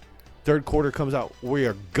pretty good. Third quarter comes out, we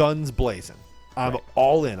are guns blazing. I'm Right.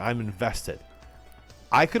 all in. I'm invested.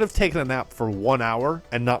 I could have taken a nap for 1 hour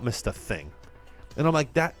and not missed a thing. And I'm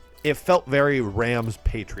like, that it felt very Rams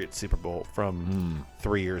Patriots Super Bowl from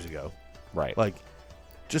 3 years ago. Right. Like,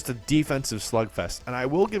 just a defensive slugfest. And I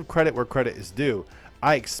will give credit where credit is due.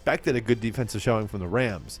 I expected a good defensive showing from the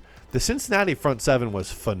Rams. The Cincinnati front seven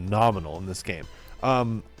was phenomenal in this game. I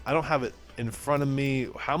don't have it in front of me.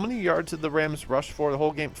 How many yards did the Rams rush for the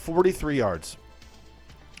whole game? 43 yards.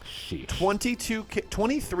 Sheesh.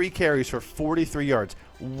 23 carries for 43 yards.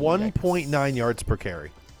 1.9 yards per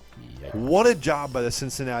carry. Yeah. What a job by the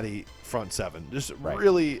Cincinnati front seven. Just Right.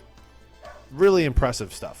 really, really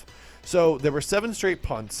impressive stuff. So there were 7 straight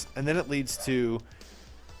punts, and then it leads to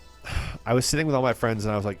I was sitting with all my friends,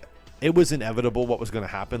 and I was like, it was inevitable what was going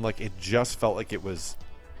to happen. Like, it just felt like it was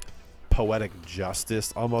poetic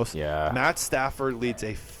justice almost. Yeah. Matt Stafford leads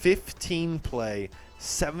a 15-play,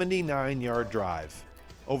 79-yard drive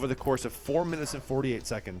over the course of 4 minutes and 48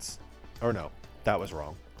 seconds. Or no, that was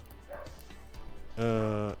wrong.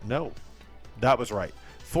 No, that was right.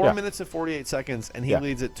 4 minutes and 48 seconds, and he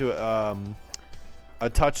leads it to a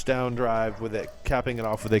touchdown drive with it, capping it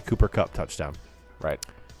off with a Cooper Kupp touchdown. Right.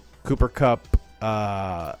 Cooper Kupp,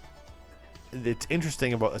 it's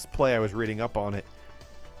interesting about this play. I was reading up on it.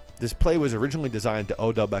 This play was originally designed to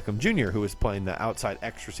Odell Beckham Jr., who was playing the outside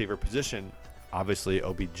X receiver position. Obviously,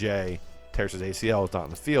 OBJ tears his ACL, is not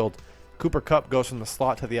in the field. Cooper Kupp goes from the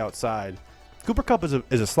slot to the outside. Cooper Kupp is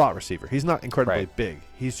a slot receiver. He's not incredibly big.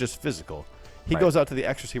 He's just physical. He goes out to the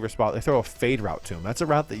X receiver spot. They throw a fade route to him. That's a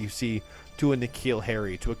route that you see to a N'Keal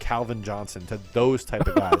Harry, to a Calvin Johnson, to those type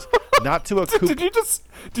of guys. Not to a Cooper. Did you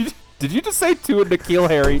just say to a N'Keal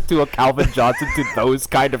Harry, to a Calvin Johnson, to those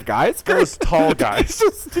kind of guys? Those tall guys.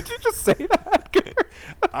 Did you just say that?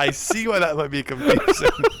 I see why that might be confusing.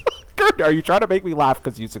 Are you trying to make me laugh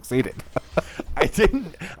because you succeeded? I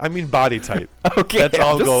didn't. I mean body type. Okay, that's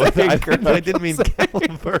all I'm going with. I didn't mean saying.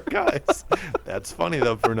 caliber, guys. That's funny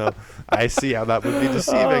though, Bruno. I see how that would be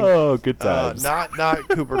deceiving. Oh, good times. Not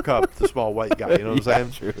Cooper Kupp, the small white guy. You know what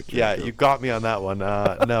I'm saying? True, you got me on that one.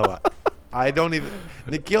 No, I don't even.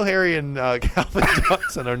 N'Keal Harry and Calvin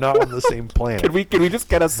Johnson are not on the same planet. Can we just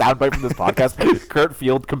get a soundbite from this podcast? Kurt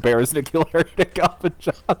Field compares N'Keal Harry to Calvin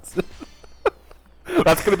Johnson.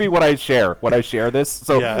 That's going to be what I share when I share this.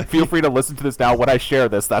 So feel free to listen to this now. When I share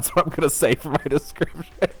this, that's what I'm going to say for my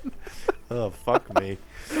description. Oh, fuck me.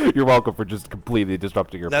 You're welcome for just completely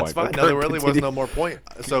disrupting your point. That's fine. No, there really was no more point.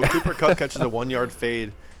 So Cooper Kupp catches a 1-yard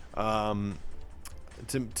fade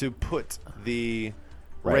to put the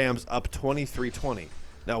Rams up 23-20.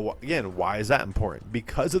 Now, again, why is that important?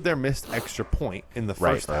 Because of their missed extra point in the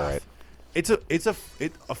first half.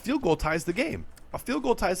 Right. A field goal ties the game. A field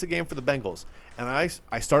goal ties the game for the Bengals. And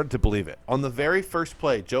I started to believe it. On the very first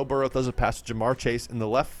play, Joe Burrow throws a pass to Jamar Chase in the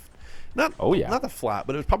left. Not the flat,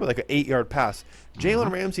 but it was probably like an 8-yard pass.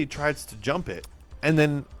 Jalen Ramsey tries to jump it, and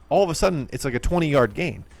then all of a sudden it's like a 20-yard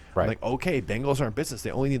gain. Right. I'm like, okay, Bengals are in business.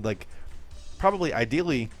 They only need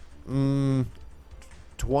ideally 20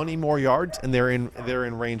 more yards, and they're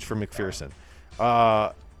in range for McPherson.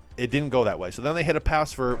 It didn't go that way. So then they hit a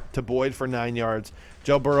pass to Boyd for 9 yards.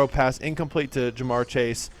 Joe Burrow pass incomplete to Jamar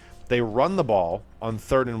Chase. They run the ball on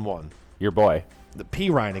 3rd and 1. Your boy. The P.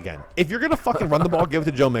 Ryan again. If you're going to fucking run the ball, give it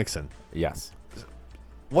to Joe Mixon. Yes.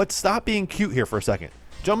 Stop being cute here for a second.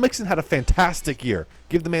 Joe Mixon had a fantastic year.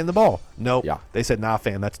 Give the man the ball. No. Yeah. They said, nah,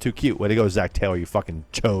 fam, that's too cute. Way to go, Zach Taylor, you fucking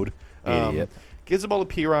chode. Idiot. Gives the ball to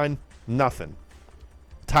P. Ryan. Nothing.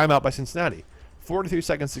 Timeout by Cincinnati. 43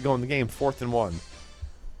 seconds to go in the game. 4th and 1.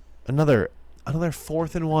 Another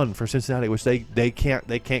 4th and 1 for Cincinnati, which they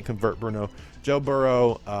can't convert. Bruno. Joe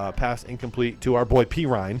Burrow pass incomplete to our boy P.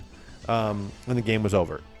 Ryan, and the game was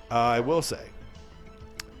over. I will say,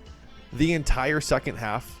 the entire second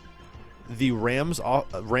half, the Rams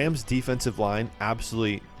defensive line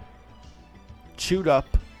absolutely chewed up,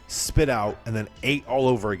 spit out, and then ate all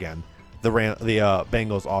over again the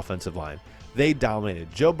Bengals offensive line. They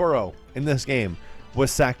dominated. Joe Burrow in this game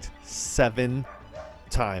was sacked 7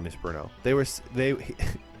 times, Bruno.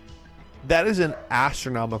 That is an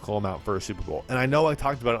astronomical amount for a Super Bowl. And I know I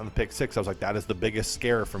talked about it on the pick 6. I was like, that is the biggest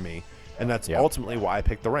scare for me. And that's ultimately why I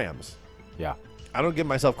picked the Rams. Yeah. I don't give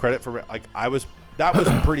myself credit for that was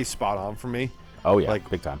pretty spot on for me. Oh yeah,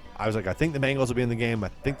 big time. I was like, I think the Bengals will be in the game. I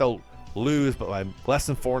think they'll lose, but by less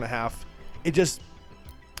than 4.5. It just,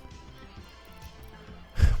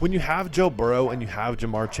 when you have Joe Burrow and you have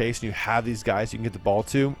Jamar Chase and you have these guys you can get the ball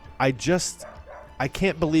to, I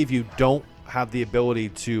can't believe you don't have the ability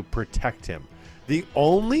to protect him. The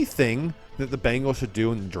only thing that the Bengals should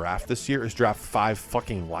do in the draft this year is draft 5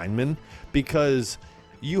 fucking linemen, because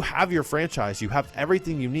you have your franchise, you have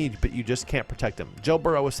everything you need, but you just can't protect him. Joe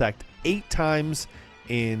Burrow was sacked 8 times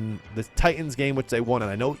in the Titans game, which they won,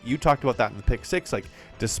 and I know you talked about that in the pick 6. Like,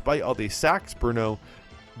 despite all these sacks, Bruno,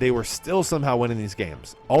 they were still somehow winning these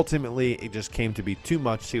games. Ultimately, it just came to be too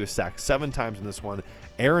much. He was sacked 7 times in this one.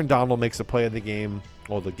 Aaron Donald makes a play of the game,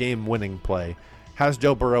 or the game-winning play, has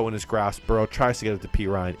Joe Burrow in his grasp. Burrow tries to get it to P.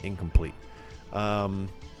 Ryan, incomplete.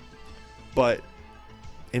 But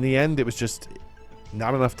in the end, it was just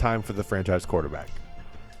not enough time for the franchise quarterback.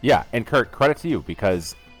 Yeah, and Kurt, credit to you,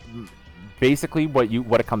 because basically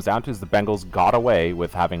what it comes down to is the Bengals got away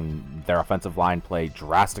with having their offensive line play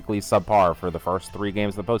drastically subpar for the first 3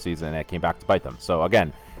 games of the postseason, and it came back to bite them. So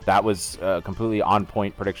again, that was a completely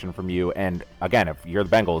on-point prediction from you. And again, if you're the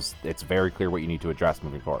Bengals, it's very clear what you need to address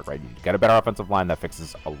moving forward, right? You get a better offensive line that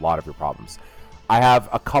fixes a lot of your problems. I have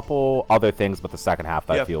a couple other things about the second half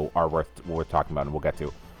that I Yep. feel are worth talking about, and we'll get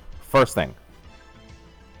to. First thing,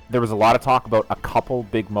 there was a lot of talk about a couple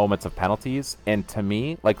big moments of penalties, and to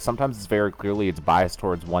me, like, sometimes it's very clearly it's biased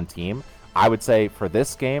towards one team. I would say for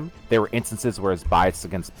this game, there were instances where it's biased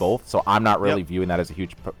against both, so I'm not really viewing that as a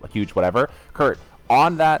huge whatever. Kurt,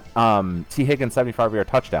 on that T. Higgins 75-yard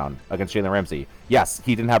touchdown against Jalen Ramsey, yes,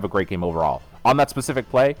 he didn't have a great game overall. On that specific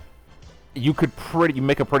play, you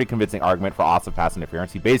make a pretty convincing argument for offensive pass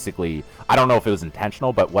interference. He basically, I don't know if it was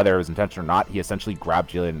intentional, but whether it was intentional or not, he essentially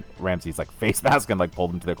grabbed Jalen Ramsey's like face mask and like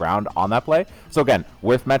pulled him to the ground on that play. So again,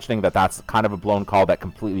 worth mentioning that that's kind of a blown call that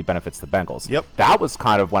completely benefits the Bengals. Yep. That was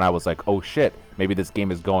kind of when I was like, oh shit, maybe this game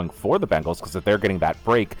is going for the Bengals, because if they're getting that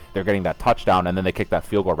break, they're getting that touchdown, and then they kick that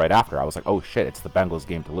field goal right after. I was like, oh shit, it's the Bengals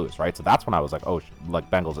game to lose, right? So that's when I was like, oh, like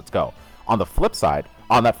Bengals, let's go. On the flip side,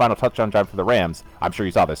 on that final touchdown drive for the Rams, I'm sure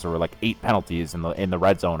you saw this. There were like 8 penalties in the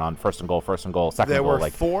red zone on first and goal, second There goal. were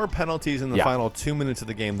Like 4 penalties in the final 2 minutes of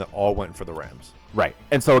the game that all went for the Rams. right.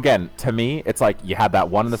 And so again, to me, it's like you had that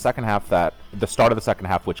one in the second half, that the start of the second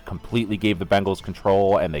half, which completely gave the Bengals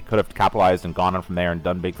control, and they could have capitalized and gone on from there and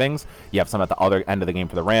done big things. You have some at the other end of the game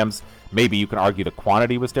for the Rams. Maybe you can argue the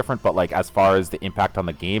quantity was different, but like as far as the impact on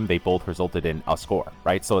the game, they both resulted in a score,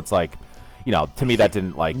 right? So it's like, you know, to me that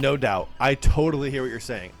didn't like. No doubt. I totally hear what you're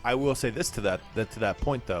saying. I will say this to that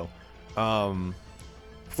point though.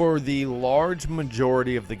 For the large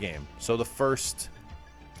majority of the game, so the first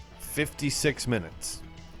 56 minutes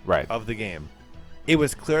right of the game, it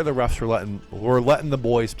was clear the refs were letting the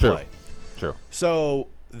boys play. True. So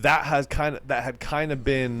that had kind of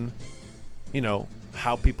been, you know,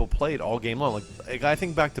 how people played all game long. Like I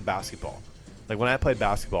think back to basketball. Like when I played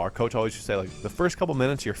basketball, our coach always used to say, like, the first couple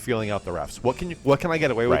minutes you're feeling out the refs. What can I get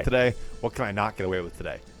away with Right. today? What can I not get away with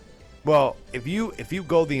today? Well, if you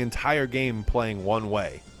go the entire game playing one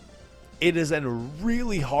way, it is then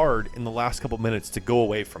really hard in the last couple minutes to go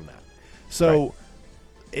away from that. So Right.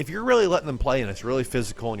 if you're really letting them play and it's really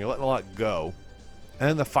physical and you're letting a lot go, and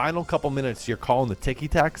in the final couple minutes you're calling the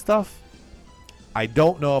ticky-tack stuff, I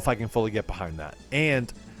don't know if I can fully get behind that.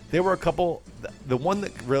 And there were a couple. The one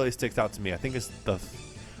that really sticks out to me, I think, is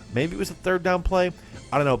maybe it was the third down play.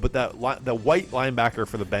 I don't know, but the white linebacker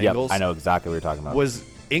for the Bengals, Yep, I know exactly what you're talking about. was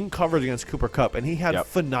in coverage against Cooper Kupp, and he had Yep.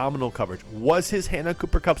 phenomenal coverage. Was his hand on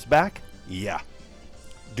Cooper Kupp's back? Yeah.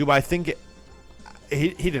 Do I think he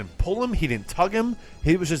didn't pull him? He didn't tug him.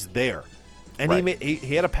 He was just there, and Right.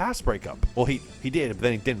 he had a pass breakup. Well, he did, but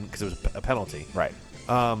then he didn't because it was a penalty. right.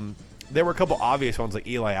 There were a couple obvious ones, like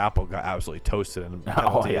Eli Apple got absolutely toasted in a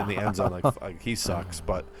penalty in the end zone. Like he sucks.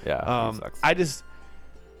 But Yeah, he sucks.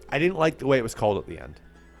 I didn't like the way it was called at the end.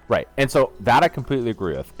 Right. And so that I completely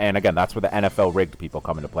agree with. And again, that's where the NFL rigged people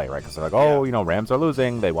come into play, right? Because they're like, oh, Yeah. you know, Rams are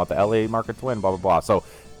losing. They want the LA market to win, blah, blah, blah. So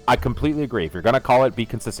I completely agree. If you're going to call it, be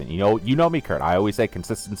consistent. You know me, Kurt. I always say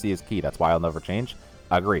consistency is key. That's why I'll never change.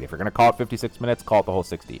 Agreed. If you're going to call it 56 minutes, call it the whole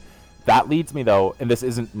 60. That leads me, though, and this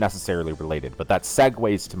isn't necessarily related, but that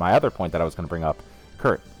segues to my other point that I was going to bring up.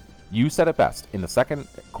 Kurt, you said it best. In the second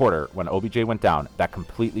quarter, when OBJ went down, that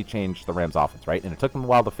completely changed the Rams' offense, right? And it took them a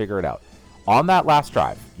while to figure it out. On that last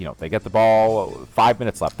drive, you know, they get the ball, 5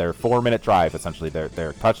 minutes left. Their 4-minute drive, essentially,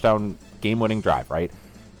 their touchdown game-winning drive, right?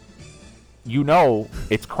 You know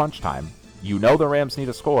it's crunch time. You know the Rams need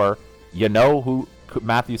a score. You know who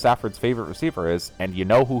Matthew Stafford's favorite receiver is, and you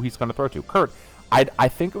know who he's going to throw to. Kurt, I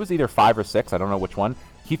think it was either 5 or 6. I don't know which one.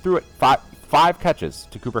 He threw it five catches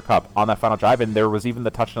to Cooper Kupp on that final drive, and there was even the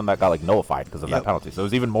touchdown that got like nullified because of that penalty. So it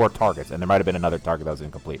was even more targets, and there might have been another target that was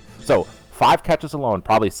incomplete. So 5 catches alone,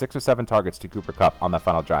 probably 6 or 7 targets to Cooper Kupp on that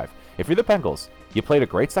final drive. If you're the Bengals, you played a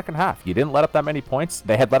great second half. You didn't let up that many points.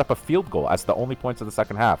 They had let up a field goal as the only points of the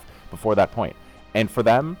second half before that point. And for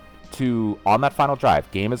them to, on that final drive,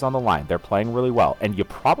 game is on the line. They're playing really well. And you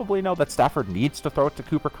probably know that Stafford needs to throw it to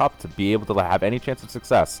Cooper Kupp to be able to have any chance of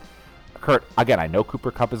success. Kurt, again, I know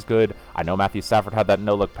Cooper Kupp is good. I know Matthew Stafford had that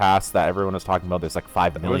no-look pass that everyone was talking about. There's like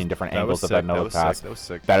 5 million different angles of that no-look pass. That was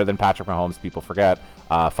sick. Better than Patrick Mahomes. People forget.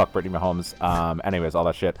 Fuck Brittany Mahomes. Anyways, all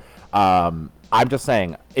that shit. I'm just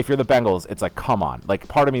saying, if you're the Bengals, it's like, come on. Like,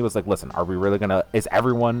 part of me was like, listen, are we really going to – is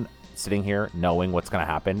everyone sitting here knowing what's going to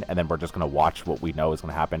happen, and then we're just going to watch what we know is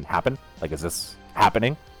going to happen? Like, is this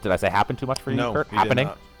happening? Did I say happen too much for you, No, Kurt? you did Happening?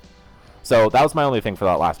 not. So that was my only thing for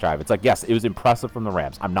that last drive. It's like, yes, it was impressive from the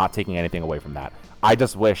Rams. I'm not taking anything away from that. I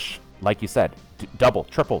just wish, like you said, double,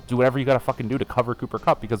 triple, do whatever you got to fucking do to cover Cooper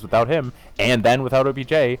Kupp, because without him and then without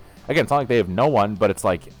OBJ, again, it's not like they have no one, but it's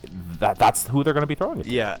like that's who they're going to be throwing it to.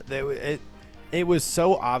 Yeah, it was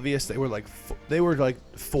so obvious. They were like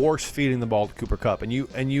force feeding the ball to Cooper Kupp, and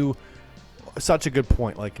you such a good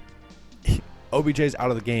point. Like, OBJ's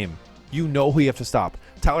out of the game. You know who you have to stop.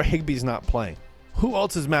 Tyler Higbee's not playing. Who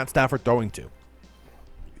else is Matt Stafford throwing to?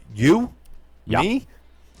 You? Yeah. Me?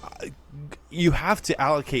 You have to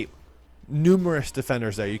allocate numerous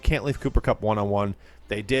defenders there. You can't leave Cooper Kupp one-on-one.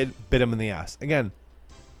 They did bit him in the ass. Again,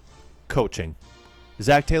 coaching.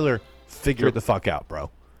 Zach Taylor, figure it the fuck out, bro.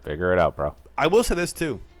 Figure it out, bro. I will say this,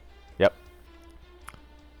 too. Yep.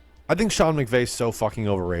 I think Sean McVay's so fucking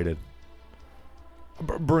overrated.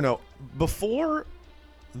 Bruno, before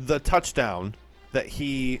the touchdown that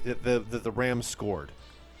the Rams scored,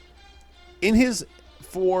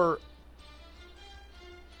 for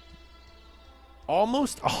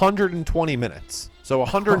almost 120 minutes, so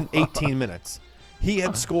 118 minutes, he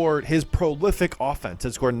had scored, his prolific offense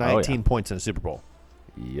had scored 19 points in a Super Bowl.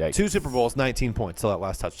 Yikes. 2 Super Bowls, 19 points till that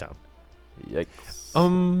last touchdown. Yikes.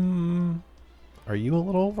 Are you a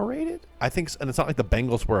little overrated? I think, and it's not like the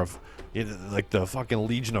Bengals were like the fucking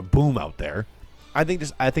Legion of Boom out there. I think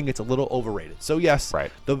it's a little overrated. So yes,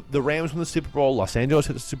 right. The Rams won the Super Bowl. Los Angeles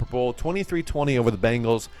hit the Super Bowl 23-20 over the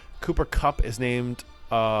Bengals. Cooper Kupp is named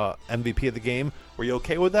MVP of the game. Were you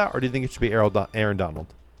okay with that, or do you think it should be Aaron Donald?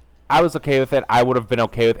 I was okay with it. I would have been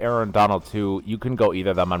okay with Aaron Donald too. You can go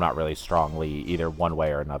either of them. I'm not really strongly either one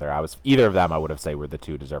way or another. Either of them I would have said were the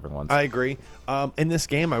two deserving ones. I agree. In this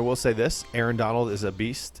game, I will say this: Aaron Donald is a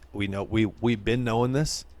beast. We know we've been knowing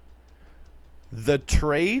this. The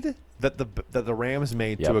trade that the Rams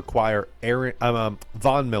made to acquire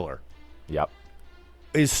Von Miller,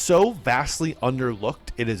 is so vastly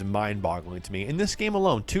underlooked. It is mind-boggling to me. In this game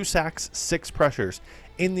alone, 2 sacks, 6 pressures.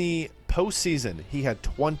 In the postseason, he had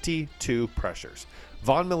 22 pressures.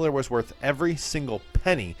 Von Miller was worth every single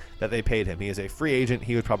penny that they paid him. He is a free agent.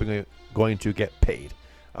 He was probably going to get paid.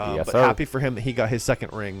 Yes, but sir. Happy for him that he got his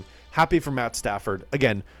second ring. Happy for Matt Stafford.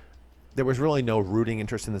 Again, there was really no rooting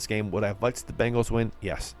interest in this game. Would I have liked the Bengals win?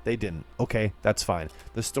 Yes, they didn't. Okay, that's fine.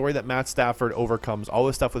 The story that Matt Stafford overcomes all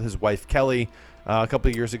this stuff with his wife Kelly a couple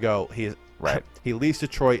of years ago. He leaves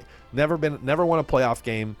Detroit, never won a playoff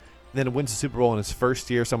game, then wins the Super Bowl in his first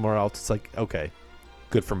year somewhere else. It's like, okay,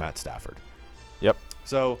 good for Matt Stafford. Yep.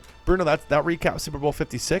 So Bruno, that recaps Super Bowl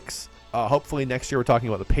 56. Hopefully next year we're talking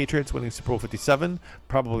about the Patriots winning Super Bowl 57.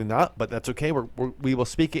 Probably not, but that's okay. We will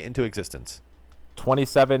speak it into existence.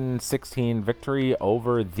 27-16 victory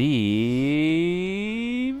over the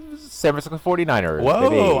San Francisco 49ers. Whoa,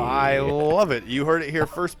 baby. I love it. You heard it here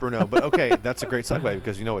first, Bruno. But okay, that's a great segue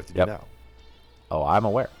because you know what to do now. Oh, I'm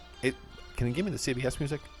aware. Can you give me the CBS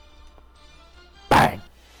music? Bang.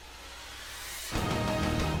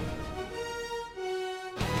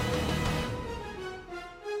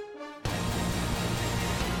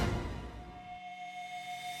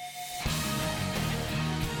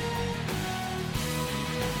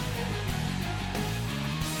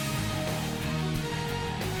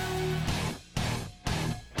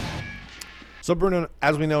 So, Bruno,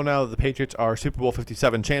 as we know now, the Patriots are Super Bowl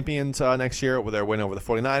 57 champions next year with their win over the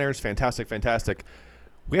 49ers. Fantastic, fantastic.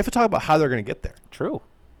 We have to talk about how they're going to get there. True.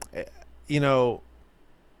 You know,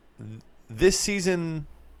 this season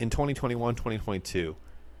in 2021, 2022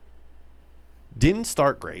 didn't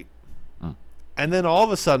start great. And then all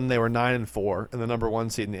of a sudden they were 9-4 and the number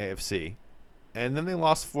 1 seed in the AFC. And then they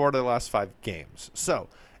lost 4 of their last 5 games. So,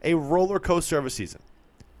 a roller coaster of a season.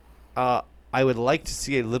 I would like to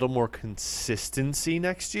see a little more consistency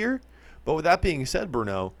next year. But with that being said,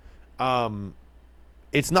 Bruno,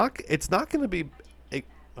 it's not going to be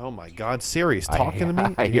oh my God, Siri's talking to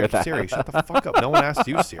me. I hear that. Siri, shut the fuck up. No one asked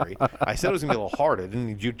you, Siri. I said it was going to be a little hard. I didn't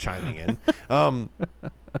need you chiming in.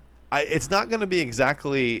 It's not going to be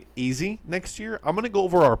exactly easy next year. I'm going to go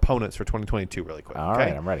over our opponents for 2022 really quick. All okay?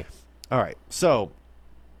 right, I'm ready. All right. So,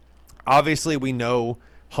 obviously, we know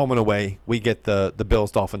home and away, we get the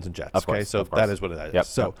Bills, Dolphins, and Jets. Of course, okay, so of course. that is what it is. Yep.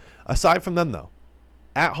 So, aside from them, though,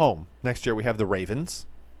 at home next year, we have the Ravens,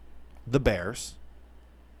 the Bears,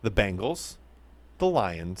 the Bengals, the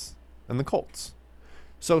Lions, and the Colts.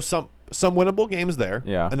 So some winnable games there.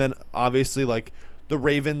 Yeah. And then obviously like the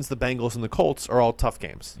Ravens, the Bengals, and the Colts are all tough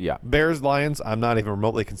games. Yeah. Bears, Lions, I'm not even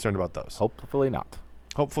remotely concerned about those. Hopefully not.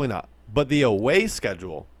 Hopefully not. But the away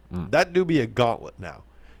schedule, that do be a gauntlet now.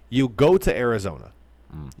 You go to Arizona.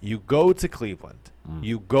 You go to Cleveland.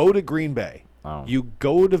 You go to Green Bay. Oh. You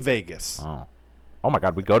go to Vegas. Oh my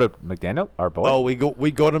God, we go to McDaniel, our boy. Oh, we go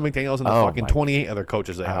to McDaniels and the Oh, fucking my- 28 other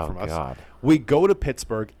coaches they have Oh, from us. God. We go to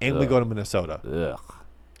Pittsburgh and we Ugh. go to Minnesota. Ugh.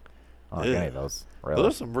 I don't like any of those. Really.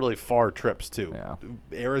 Those are some really far trips too. Yeah.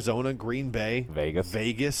 Arizona, Green Bay,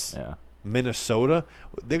 Vegas. Yeah. Minnesota.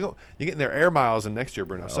 You're getting their air miles in next year,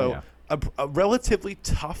 Bruno. So yeah. a relatively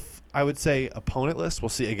tough, I would say, opponent list. We'll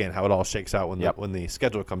see again how it all shakes out when the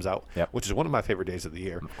schedule comes out, Yep. which is one of my favorite days of the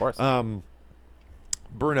year. Of course.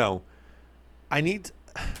 Bruno, I need.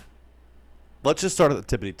 Let's just start at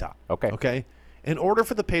the tippity top. Okay. Okay. In order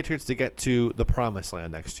for the Patriots to get to the promised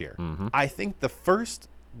land next year, I think the first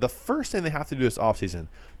thing they have to do this offseason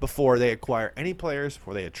before they acquire any players,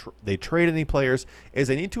 before they trade any players, is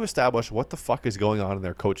they need to establish what the fuck is going on in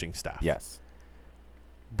their coaching staff. Yes.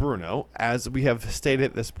 Bruno, as we have stated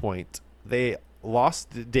at this point, they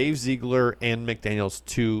lost Dave Ziegler and McDaniels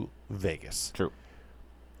to Vegas. True.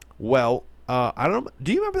 Well, I don't know.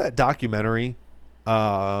 Do you remember that documentary,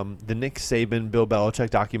 the Nick Saban, Bill Belichick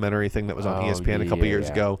documentary thing that was on ESPN a couple years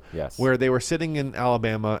ago? Yes. Where they were sitting in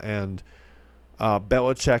Alabama and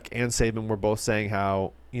Belichick and Saban were both saying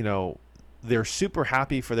how, they're super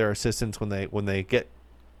happy for their assistants when they get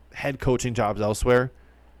head coaching jobs elsewhere.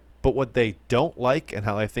 But what they don't like and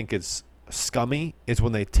how I think is scummy is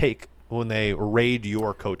when they raid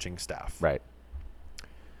your coaching staff. Right.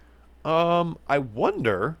 I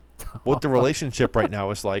wonder what the relationship right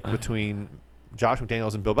now is like between Josh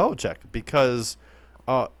McDaniels and Bill Belichick, because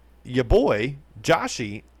your boy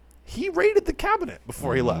Joshy, he raided the cabinet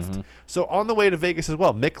before he left. So on the way to Vegas as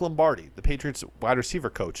well, Mick Lombardi, the Patriots wide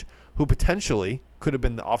receiver coach, who potentially could have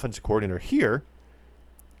been the offensive coordinator here,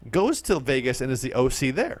 goes to Vegas and is the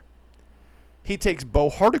OC there. He takes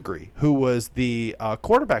Bo Hardigree, who was the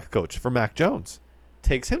quarterback coach for Mac Jones,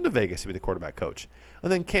 takes him to Vegas to be the quarterback coach.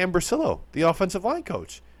 And then Cam Brasillo, the offensive line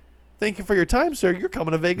coach. Thank you for your time, sir. You're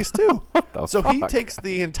coming to Vegas too. So he takes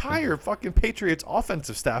the entire fucking Patriots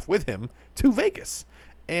offensive staff with him to Vegas.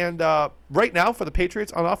 And right now for the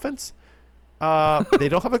Patriots on offense, they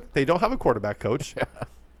don't have a quarterback coach.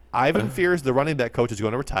 Ivan Fears, the running back coach, is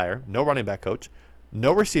going to retire. No running back coach.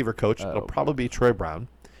 No receiver coach. It'll probably be Troy Brown.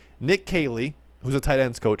 Nick Caley, who's a tight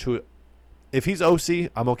ends coach, who, if he's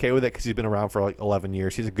OC, I'm okay with it because he's been around for like 11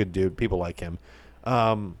 years. He's a good dude. People like him.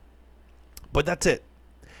 But that's it.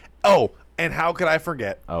 Oh, and how could I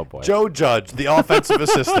forget? Oh, boy. Joe Judge, the offensive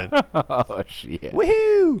assistant. Oh, shit.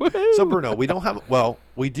 Woohoo! So, Bruno,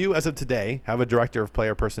 we do, as of today, have a director of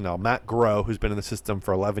player personnel, Matt Groh, who's been in the system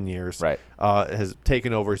for 11 years. Right. Has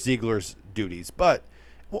taken over Ziegler's duties. But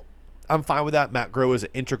I'm fine with that. Matt Groh is an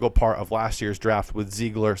integral part of last year's draft with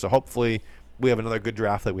Ziegler, so hopefully we have another good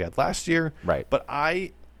draft that we had last year. Right. But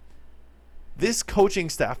this coaching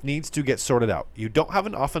staff needs to get sorted out. You don't have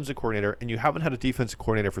an offensive coordinator, and you haven't had a defensive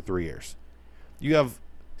coordinator for 3 years. You have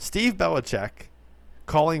Steve Belichick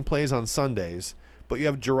calling plays on Sundays, but you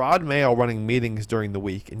have Gerard Mayo running meetings during the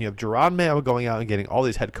week, and you have Gerard Mayo going out and getting all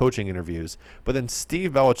these head coaching interviews. But then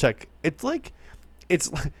Steve Belichick,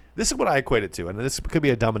 this is what I equate it to, and this could be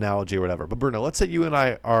a dumb analogy or whatever. But Bruno, let's say you and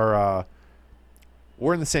I are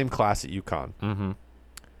we're in the same class at UConn,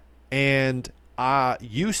 and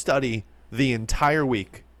you study the entire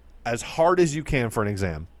week as hard as you can for an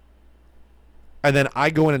exam, and then I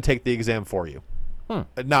go in and take the exam for you,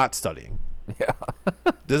 not studying. Yeah.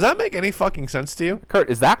 Does that make any fucking sense to you? Kurt,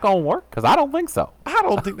 is that going to work? Because I don't think so. I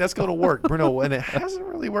don't think that's going to work, Bruno, and it hasn't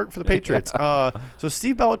really worked for the Patriots. So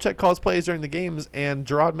Steve Belichick calls plays during the games, and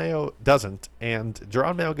Gerard Mayo doesn't, and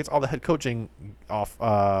Gerard Mayo gets all the head coaching off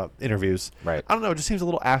interviews. Right. I don't know. It just seems a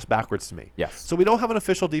little ass backwards to me. Yes. So we don't have an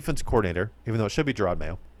official defensive coordinator, even though it should be Gerard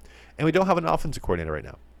Mayo, and we don't have an offensive coordinator right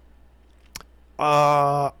now.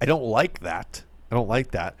 I don't like that.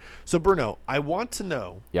 So, Bruno, I want to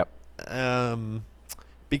know. Yep.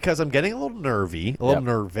 Because I'm getting a little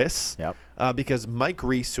nervous. Yep. Because Mike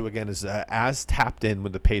Reese, who again is as tapped in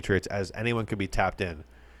with the Patriots as anyone could be tapped in,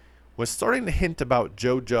 was starting to hint about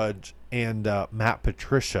Joe Judge and Matt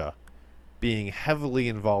Patricia being heavily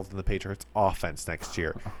involved in the Patriots offense next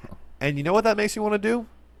year. And you know what that makes me want to do?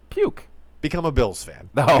 Puke. Become a Bills fan.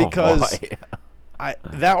 Oh, because boy.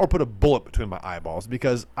 that or put a bullet between my eyeballs,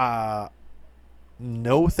 because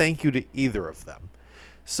no thank you to either of them.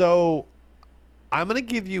 So I'm going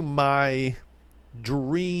to give you my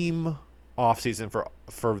dream offseason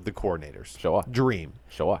for the coordinators. Sure. Dream.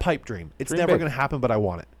 Sure. Pipe dream. It's Dream never big. going to happen, but I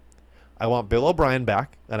want it. I want Bill O'Brien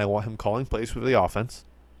back, and I want him calling plays for the offense.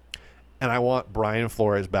 And I want Brian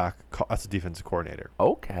Flores back as a defensive coordinator.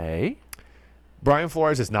 Okay. Brian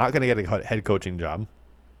Flores is not going to get a head coaching job.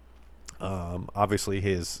 Obviously,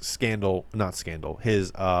 he's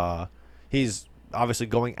obviously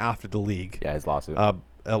going after the league. Yeah, his lawsuit.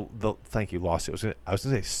 Thank you, lawsuit. I was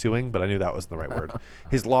gonna say suing, but I knew that wasn't the right word.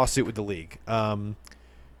 His lawsuit with the league.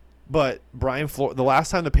 But the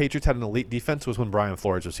last time the Patriots had an elite defense was when Brian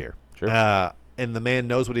Flores was here. Sure. And the man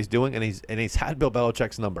knows what he's doing, and he's had Bill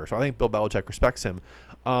Belichick's number. So I think Bill Belichick respects him.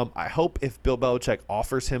 I hope if Bill Belichick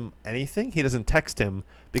offers him anything, he doesn't text him,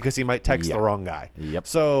 because he might text the wrong guy. Yep.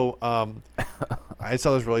 So I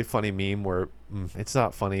saw this really funny meme where it's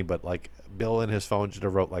not funny, but like Bill in his phone should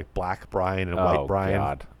have wrote like Black Brian and White Brian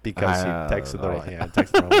God. because he texted the wrong. Yeah,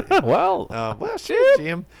 texted the wrong. Well, shit,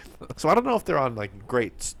 GM. So I don't know if they're on like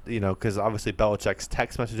great, because obviously Belichick's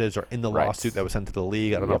text messages are in the Right. lawsuit that was sent to the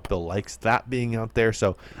league. I don't know if Bill likes that being out there.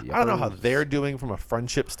 So I don't know how they're doing from a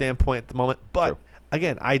friendship standpoint at the moment. But True.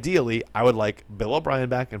 again, ideally, I would like Bill O'Brien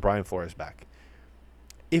back and Brian Flores back.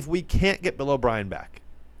 If we can't get Bill O'Brien back,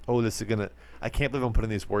 I can't believe I'm putting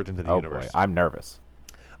these words into the universe. Boy, I'm nervous.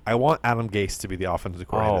 I want Adam Gase to be the offensive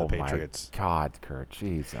coordinator of the Patriots. My God, Kurt,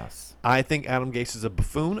 Jesus. I think Adam Gase is a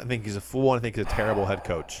buffoon. I think he's a fool. And I think he's a terrible head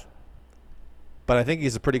coach. But I think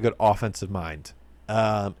he's a pretty good offensive mind.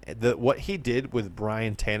 What he did with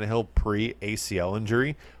Brian Tannehill pre-ACL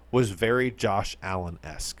injury was very Josh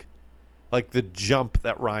Allen-esque. Like the jump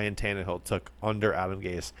that Ryan Tannehill took under Adam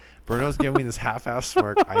Gase. Bruno's giving me this half-ass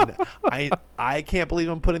smirk. I can't believe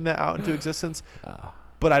I'm putting that out into existence.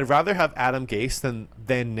 But I'd rather have Adam Gase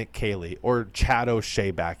than Nick Caley or Chad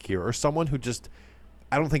O'Shea back here, or someone who just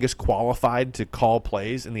I don't think is qualified to call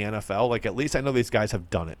plays in the NFL. Like, at least I know these guys have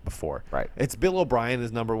done it before. Right. It's Bill O'Brien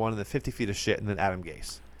is number one, and then 50 feet of shit, and then Adam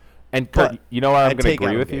Gase. And Kurt, you know what? I'm going to agree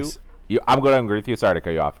Adam with Gase. you. I'm going to agree with you. Sorry to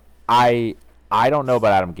cut you off. I don't know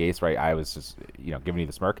about Adam Gase, right? I was just, giving you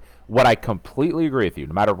the smirk. What I completely agree with you,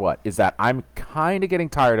 no matter what, is that I'm kind of getting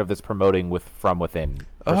tired of this promoting from within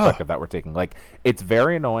perspective that we're taking. Like, it's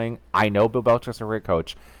very annoying. I know Bill Belichick's a great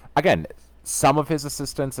coach. Again, some of his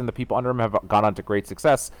assistants and the people under him have gone on to great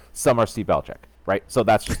success. Some are Steve Belichick, right? So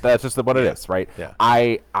that's just what it is, right? Yeah.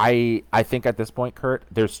 I think at this point, Kurt,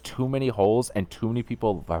 there's too many holes and too many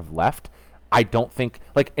people have left. I don't think,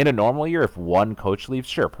 like, in a normal year, if one coach leaves,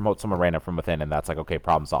 sure, promote someone random from within, and that's like, okay,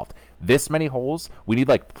 problem solved. This many holes, we need,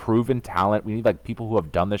 like, proven talent. We need, like, people who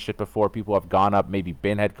have done this shit before, people who have gone up, maybe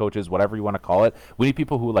been head coaches, whatever you want to call it. We need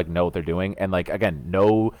people who, like, know what they're doing. And, like, again,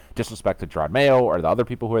 no disrespect to Gerard Mayo or the other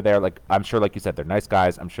people who are there. Like, I'm sure, like you said, they're nice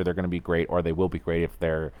guys. I'm sure they're going to be great, or they will be great if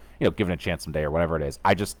they're, given a chance someday or whatever it is.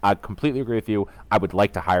 I completely agree with you. I would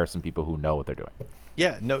like to hire some people who know what they're doing.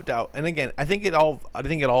 Yeah, no doubt. And again, I think it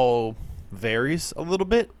all varies a little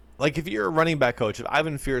bit. Like, if you're a running back coach, if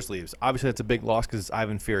Ivan Fears leaves, obviously that's a big loss because it's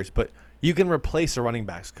Ivan Fears, but you can replace a running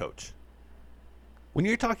backs coach. When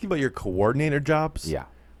you're talking about your coordinator jobs,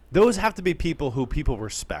 those have to be people who people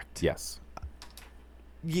respect. Yes.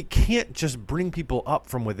 You can't just bring people up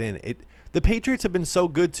from within. The Patriots have been so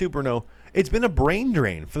good too, Bruno. It's been a brain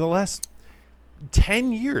drain for the last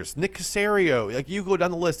 10 years. Nick Caserio, like, you go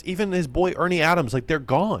down the list, even his boy Ernie Adams, like, they're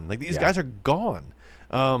gone. Like, these guys are gone.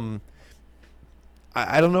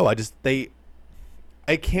 I don't know. It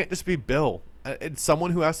can't just be Bill. It's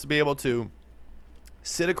someone who has to be able to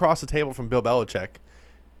sit across the table from Bill Belichick,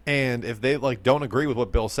 and if they don't agree with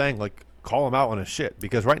what Bill's saying, call him out on his shit.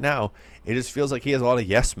 Because right now it just feels like he has a lot of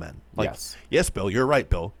yes men. Yes, Bill, you're right,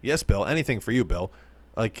 Bill. Yes, Bill, anything for you, Bill.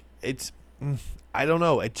 I don't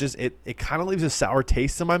know. It kind of leaves a sour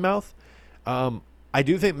taste in my mouth. I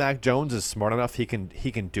do think Mac Jones is smart enough. He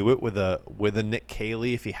can do it with a Nick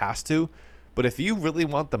Caley if he has to. But if you really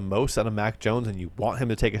want the most out of Mac Jones and you want him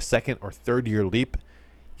to take a second or third year leap,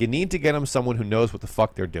 you need to get him someone who knows what the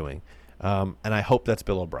fuck they're doing. And I hope that's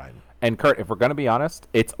Bill O'Brien. And Kurt, if we're going to be honest,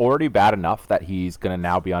 it's already bad enough that he's going to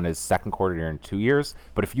now be on his second quarter year in 2 years.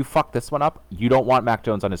 But if you fuck this one up, you don't want Mac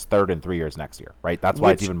Jones on his third in 3 years next year, right? That's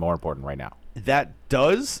why it's even more important right now. That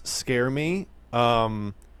does scare me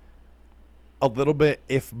a little bit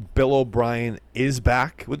if Bill O'Brien is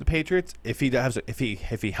back with the Patriots. If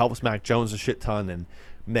he helps Mac Jones a shit ton and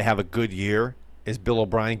they have a good year, is Bill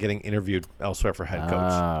O'Brien getting interviewed elsewhere for head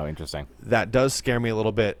coach? Oh, interesting. That does scare me a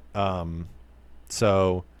little bit.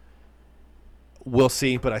 So we'll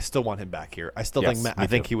see, but I still want him back here. I still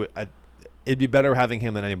think he would. It'd be better having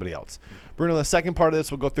him than anybody else. Bruno, the second part of this,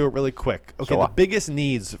 we'll go through it really quick. Okay, the biggest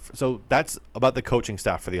needs. So that's about the coaching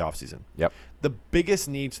staff for the offseason. Yep. The biggest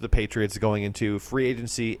needs for the Patriots going into free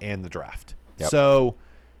agency and the draft. Yep. So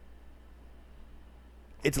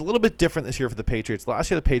it's a little bit different this year for the Patriots. Last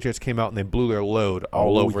year, the Patriots came out and they blew their load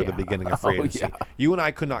all over the beginning of free agency. You and I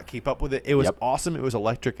could not keep up with it. It was awesome. It was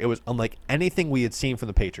electric. It was unlike anything we had seen from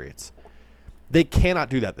the Patriots. They cannot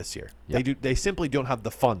do that this year. They simply don't have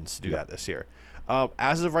the funds to do that this year.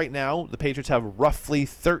 As of right now, the Patriots have roughly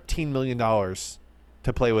 $13 million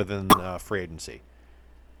to play with in free agency.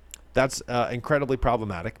 That's incredibly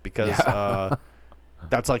problematic because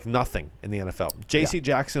that's like nothing in the NFL. J.C.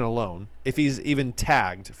 Jackson alone, if he's even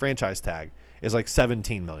tagged, franchise tag, is like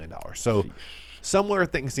 $17 million. So somewhere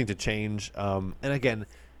things need to change. And again,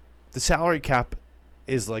 the salary cap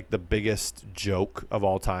is like the biggest joke of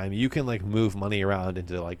all time. You can move money around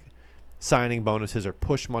into signing bonuses or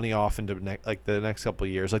push money off into the next couple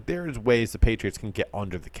of years. Like, there's ways the Patriots can get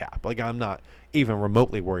under the cap. Like, I'm not even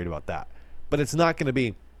remotely worried about that. But it's not going to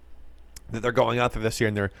be that they're going out there this year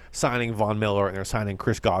and they're signing Von Miller and they're signing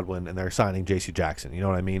Chris Godwin and they're signing J.C. Jackson. You know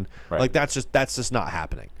what I mean? Right. Like, that's just not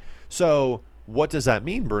happening. So what does that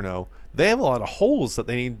mean, Bruno? They have a lot of holes that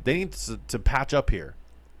they need to patch up here.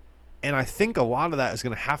 And I think a lot of that is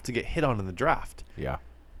going to have to get hit on in the draft. Yeah.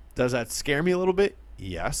 Does that scare me a little bit?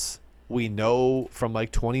 Yes. We know from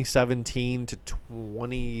like 2017 to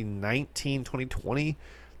 2019, 2020,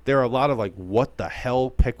 there are a lot of like, what the hell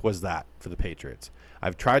pick was that for the Patriots?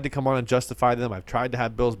 I've tried to come on and justify them. I've tried to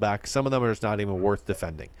have Bills back. Some of them are just not even worth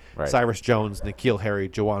defending. Right. Cyrus Jones, N'Keal Harry,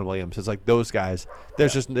 Jawan Williams. It's like those guys.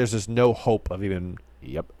 There's just no hope of even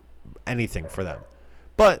anything for them.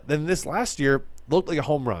 But then this last year looked like a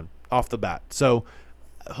home run off the bat. So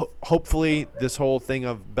hopefully this whole thing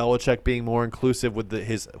of Belichick being more inclusive with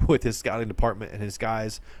his scouting department and his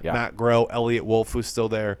guys, Matt Groh, Elliott Wolf, who's still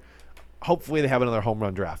there. Hopefully they have another home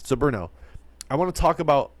run draft. So Bruno, I want to talk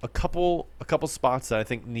about a couple spots that I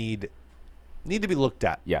think need to be looked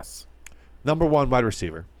at. Yes. Number one, wide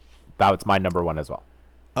receiver. That's my number one as well.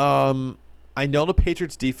 I know the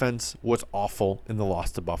Patriots defense was awful in the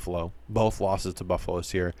loss to Buffalo. Both losses to Buffalo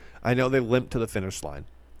this year. I know they limped to the finish line.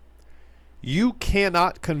 You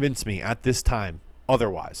cannot convince me at this time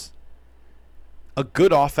otherwise. A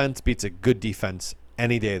good offense beats a good defense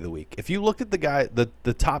any day of the week. If you look at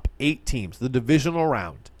the top 8 teams, the divisional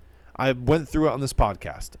round, I went through it on this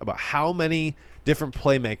podcast about how many different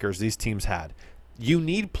playmakers these teams had. You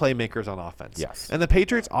need playmakers on offense. Yes. And the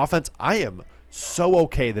Patriots offense, I am so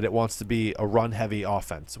okay that it wants to be a run-heavy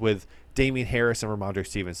offense with Damian Harris and Ramondre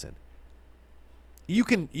Stevenson. You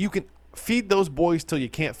can feed those boys till you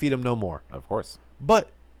can't feed them no more. Of course. But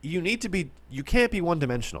you can't be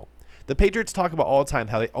one-dimensional. The Patriots talk about all the time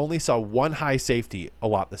how they only saw one high safety a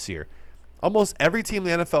lot this year. Almost every team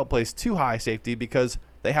in the NFL plays 2 high safety because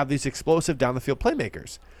they have these explosive down-the-field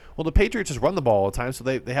playmakers. Well, the Patriots just run the ball all the time, so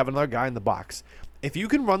they have another guy in the box. If you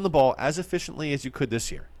can run the ball as efficiently as you could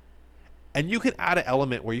this year, and you can add an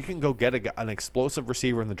element where you can go get an explosive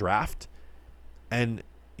receiver in the draft, and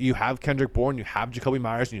you have Kendrick Bourne, you have Jacoby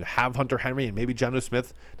Myers, and you have Hunter Henry, and maybe Geno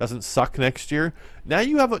Smith doesn't suck next year. Now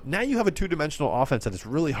you have a two-dimensional offense that is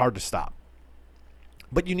really hard to stop.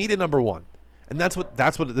 But you need a number one, and that's what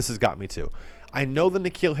this has got me to. I know the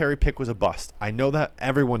N'Keal Harry pick was a bust. I know that.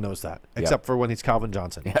 Everyone knows that, except for when he's Calvin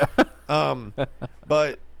Johnson. Yeah.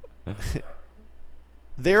 But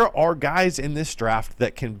there are guys in this draft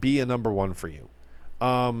that can be a number one for you.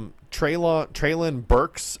 Treylon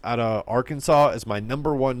Burks out of Arkansas is my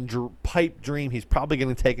number one pipe dream. He's probably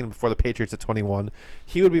getting taken before the Patriots at 21.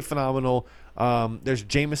 He would be phenomenal. There's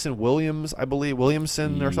Jamison Williams, I believe,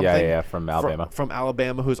 Williamson or something. Yeah, from Alabama. From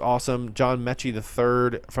Alabama, who's awesome. John Mechie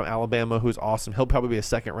III from Alabama, who's awesome. He'll probably be a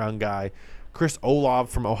second-round guy. Chris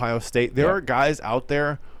Olave from Ohio State. There are guys out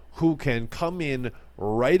there who can come in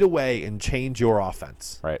right away and change your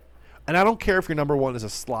offense. Right. And I don't care if your number one is a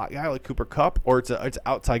slot guy like Cooper Kupp or it's an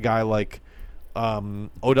outside guy like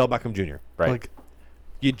Odell Beckham Jr. Right. Like,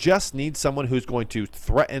 you just need someone who's going to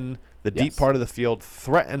threaten the deep part of the field,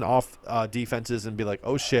 threaten off defenses, and be like,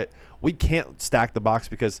 oh, shit, we can't stack the box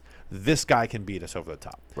because this guy can beat us over the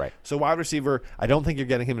top. Right. So wide receiver, I don't think you're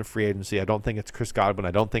getting him in free agency. I don't think it's Chris Godwin.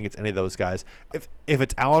 I don't think it's any of those guys. If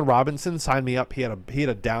it's Allen Robinson, sign me up. He had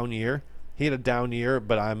a down year.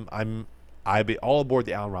 But I'd be all aboard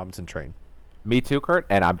the Allen Robinson train. Me too, Kurt,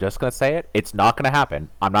 and I'm just going to say it. It's not going to happen.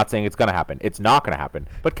 I'm not saying it's going to happen. It's not going to happen.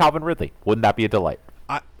 But Calvin Ridley, wouldn't that be a delight?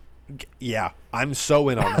 Yeah, I'm so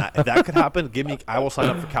in on that. If that could happen, I will sign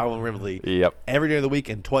up for Calvin Ridley every day of the week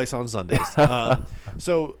and twice on Sundays.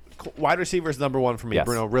 So wide receiver is number one for me. Yes.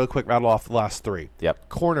 Bruno, real quick, rattle off the last 3. Yep.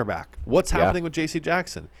 Cornerback. What's happening with J.C.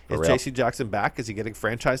 Jackson? Is J.C. Jackson back? Is he getting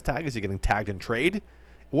franchise tag? Is he getting tagged in trade?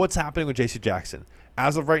 What's happening with J.C. Jackson?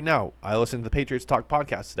 As of right now, I listened to the Patriots Talk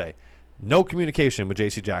podcast today. No communication with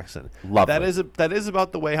J.C. Jackson. Lovely. That is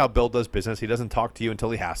about the way how Bill does business. He doesn't talk to you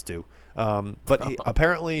until he has to. But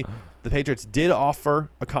apparently the Patriots did offer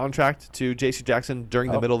a contract to J.C. Jackson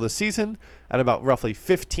during the middle of the season at about roughly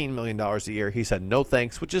 $15 million a year. He said no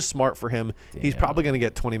thanks, which is smart for him. Damn. He's probably going to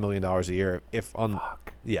get $20 million a year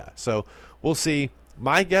so we'll see.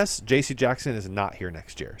 My guess, J.C. Jackson is not here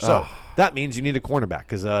next year. So that means you need a cornerback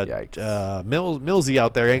because Millsy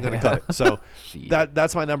out there ain't going to cut it. So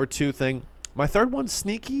that's my number 2 thing. My third one,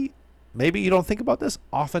 sneaky, maybe you don't think about this,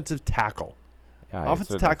 offensive tackle. Yeah,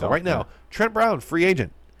 offensive tackle right now. Trent Brown, free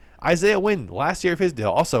agent. Isaiah Wynn, last year of his deal.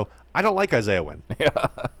 Also, I don't like Isaiah Wynn.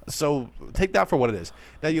 So take that for what it is.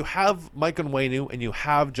 Now you have Mike Onwenu and you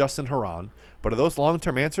have Justin Herron, but are those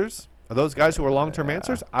long-term answers? Are those guys who are long-term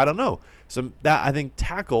answers? I don't know. So that I think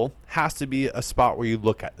tackle has to be a spot where you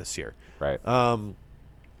look at this year. Right. And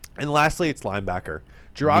lastly, it's linebacker.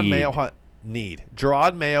 Gerard Mayo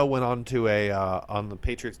Gerard Mayo went on to on the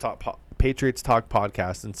Patriots Talk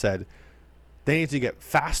podcast and said they need to get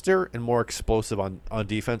faster and more explosive on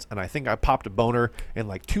defense. And I think I popped a boner in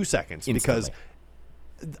like 2 seconds because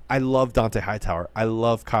I love Dante Hightower. I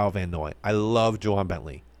love Kyle Van Noy. I love Juwan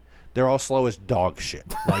Bentley. They're all slow as dog shit.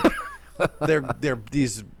 Like they're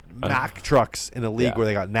these Mack trucks in a league where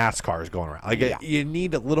they got NASCARs going around. Like you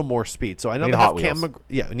need a little more speed. So I know they have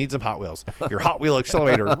we need some Hot Wheels. Your Hot Wheel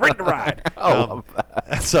accelerator, ready to ride.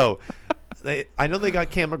 So I know they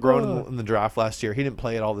got Cam McGrone in the draft last year. He didn't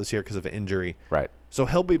play at all this year because of an injury. Right. So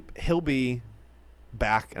he'll be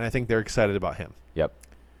back, and I think they're excited about him. Yep.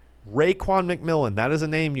 Raekwon McMillan, that is a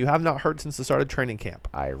name you have not heard since the start of training camp.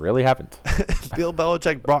 I really haven't. Bill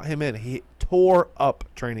Belichick brought him in. He tore up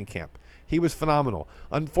training camp. He was phenomenal.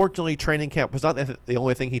 Unfortunately, training camp was not the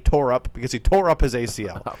only thing he tore up because he tore up his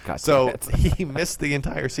ACL. So he missed the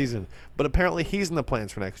entire season. But apparently he's in the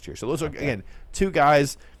plans for next year. So those are, again, two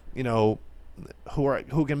guys, who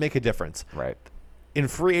can make a difference. Right. In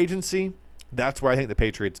free agency, that's where I think the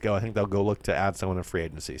Patriots go. I think they'll go look to add someone in free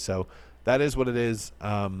agency. So that is what it is.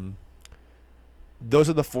 Those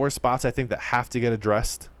are the 4 spots I think that have to get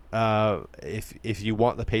addressed if you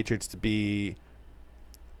want the Patriots to be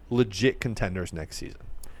legit contenders next season.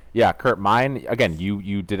 Yeah, Kurt, mine, again,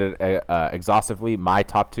 you did it exhaustively. My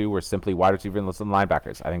top 2 were simply wide receiver and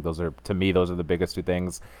linebackers. I think those are the biggest 2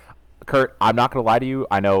 things. Kurt, I'm not going to lie to you.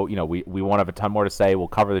 I know, we won't have a ton more to say. We'll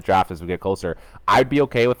cover the draft as we get closer. I'd be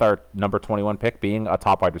okay with our number 21 pick being a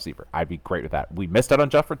top wide receiver. I'd be great with that. We missed out on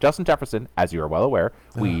Justin Jefferson, as you are well aware.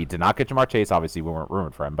 We did not get Jamar Chase. Obviously, we weren't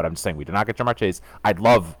rumored for him, but I'm just saying we did not get Jamar Chase. I'd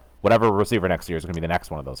love whatever receiver next year is going to be the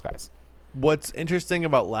next one of those guys. What's interesting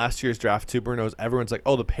about last year's draft, too, Bruno, is everyone's like,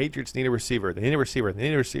 oh, the Patriots need a receiver. They need a receiver. They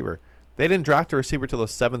need a receiver. They didn't draft a receiver till the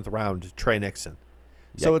 7th round, Trey Nixon.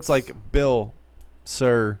 Yikes. So it's like, Bill,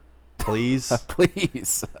 sir, please.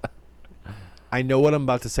 Please. I know what I'm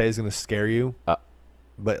about to say is going to scare you,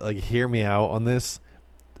 but hear me out on this.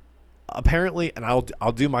 Apparently, and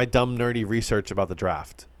I'll do my dumb, nerdy research about the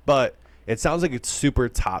draft, but it sounds like it's super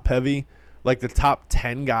top-heavy. Like the top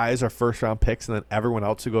 10 guys are first-round picks, and then everyone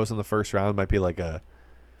else who goes in the first round might be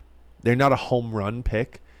they're not a home run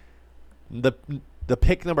pick. The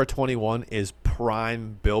pick number 21 is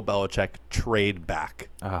prime Bill Belichick trade back.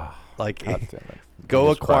 Go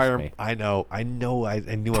acquire him. I know. I knew I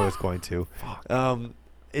was going to.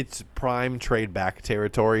 It's prime trade back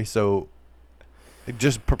territory. So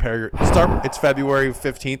just prepare. It's February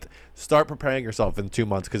 15th. Start preparing yourself in 2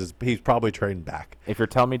 months because he's probably trading back. If you're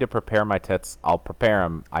telling me to prepare my tits, I'll prepare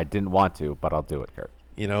them. I didn't want to, but I'll do it, Kurt.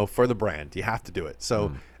 For the brand, you have to do it.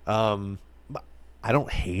 So, I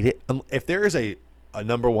don't hate it. If there is a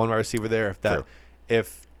number 1 wide receiver there,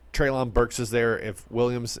 if Treylon Burks is there, if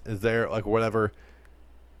Williams is there, whatever,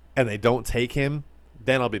 and they don't take him,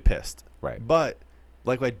 then I'll be pissed. Right. But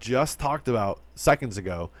like I just talked about seconds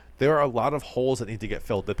ago, there are a lot of holes that need to get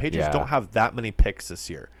filled. The Patriots don't have that many picks this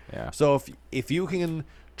year. Yeah. So if you can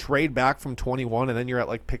trade back from 21 and then you're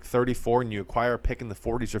at pick 34 and you acquire a pick in the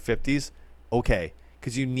 40s or 50s, okay,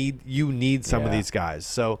 because you need some of these guys.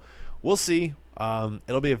 So we'll see.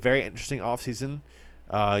 It'll be a very interesting offseason.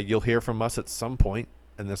 You'll hear from us at some point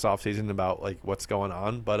in this offseason about what's going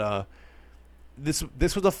on. But this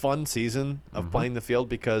was a fun season of playing the field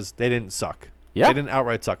because they didn't suck. Yeah. They didn't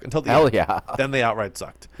outright suck until the end. Yeah. Then they outright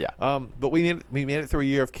sucked. Yeah. But we made it through a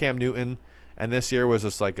year of Cam Newton, and this year was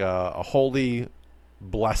just a holy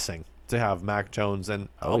blessing to have Mac Jones and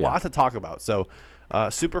a lot to talk about. So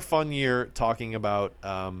super fun year talking about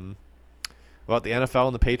the NFL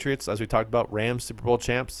and the Patriots. As we talked about, Rams Super Bowl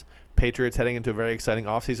champs, Patriots heading into a very exciting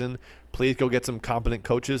offseason. Please go get some competent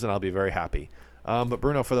coaches, and I'll be very happy. But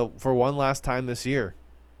Bruno, for one last time this year,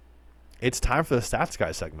 it's time for the Stats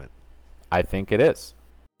Guy segment. I think it is.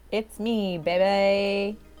 It's me,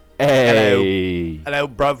 baby. Hey. Hello,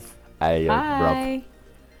 bruv. Hey, Hi.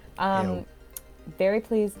 bruv. Very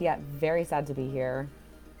pleased yet very sad to be here.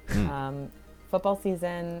 Football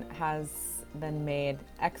season has been made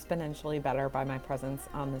exponentially better by my presence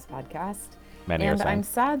on this podcast. And I'm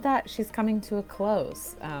sad that she's coming to a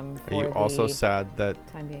close. Are you also sad that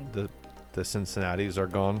time being. the Cincinnatis are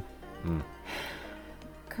gone?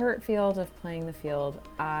 Kurt Field of Playing the Field,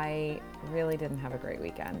 I really didn't have a great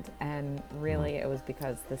weekend. And really it was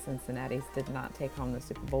because the Cincinnatis did not take home the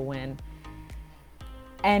Super Bowl win.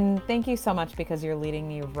 And thank you so much because you're leading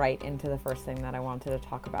me right into the first thing that I wanted to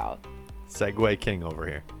talk about. Segway King over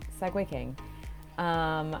here. Segway King.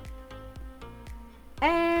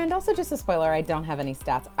 And also, just a spoiler, I don't have any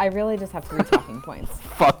stats. I really just have 3 talking points.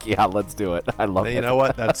 Fuck yeah, let's do it. I love it. You know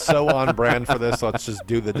what? That's so on brand for this. Let's just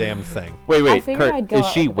do the damn thing. Wait, figured I'd Kurt, go is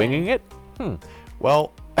out she with a bang. winging it?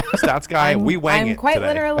 Well, stats guy, we wang I'm it quite today.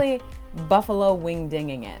 literally buffalo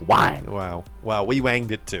wing-dinging it. Why? Wow, we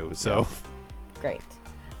wanged it too. So Great.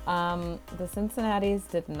 The Cincinnati's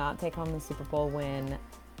did not take home the Super Bowl win.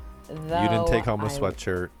 Though you didn't take home a I-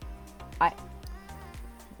 sweatshirt.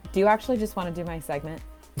 Do you actually just want to do my segment?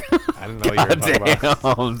 I didn't know you were talking about.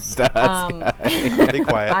 Damn, stats. Be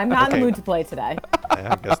quiet. I'm not in Okay. the mood to play today.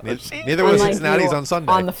 I guess neither was Unlike Cincinnati's you on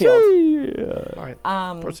Sunday. on the field. All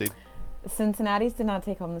right, proceed. Cincinnati's did not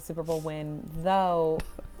take home the Super Bowl win, though.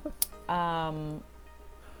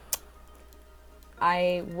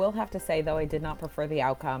 I will have to say, though, I did not prefer the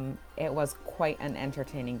outcome. It was quite an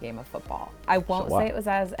entertaining game of football. I won't what? say it was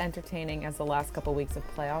as entertaining as the last couple weeks of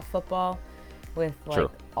playoff football, with like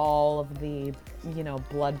True. all of the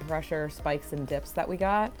blood pressure spikes and dips that we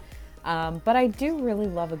got. But I do really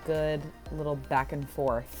love a good little back and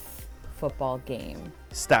forth football game.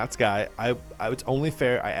 Stats guy, it's only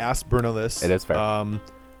fair. I asked Bruno this. It is fair.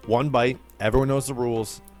 One bite. Everyone knows the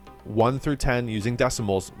rules. 1 through 10 using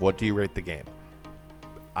decimals. What do you rate the game?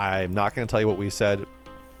 I'm not going to tell you what we said.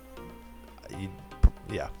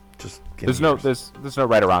 Yeah, just give There's me no yours. there's no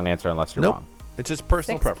right or wrong answer unless you're Nope. wrong. It's just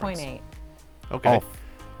personal preference. 6.8. Okay. Oh.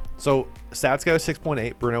 So stats guy was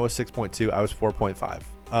 6.8. Bruno was 6.2. I was 4.5.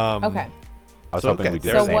 Okay. I was So, hoping okay. we'd do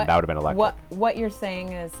So the same. That would have been electric. What you're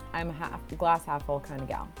saying is I'm glass half full kind of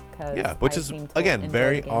gal. Yeah, which is again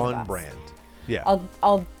very on brand. Yeah.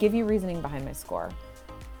 I'll give you reasoning behind my score.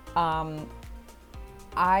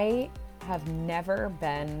 I have never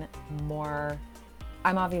been more.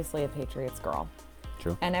 I'm obviously a Patriots girl.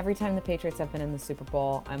 True. And every time the Patriots have been in the Super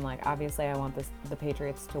Bowl, I'm like, obviously I want the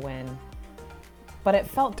Patriots to win. But it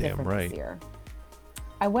felt Damn different right. this year.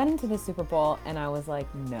 I went into the Super Bowl and I was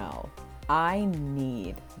like, no, I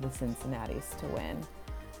need the Cincinnati's to win.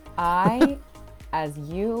 As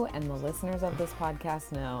you and the listeners of this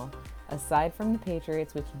podcast know, aside from the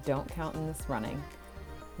Patriots, which don't count in this running,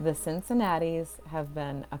 the Cincinnati's have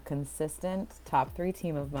been a consistent top 3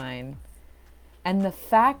 team of mine. And the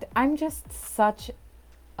fact, I'm just such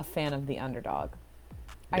a fan of the underdog.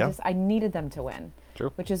 Yeah. I needed them to win.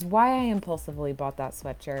 True. Which is why I impulsively bought that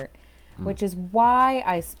sweatshirt. Which is why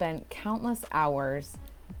I spent countless hours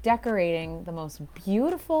decorating the most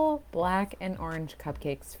beautiful black and orange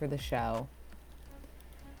cupcakes for the show.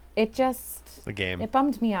 It just... The game. It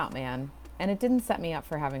bummed me out, man. And it didn't set me up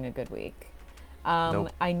for having a good week.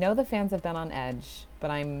 Nope. I know the fans have been on edge, but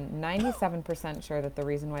I'm 97% sure that the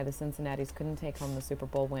reason why the Cincinnati's couldn't take home the Super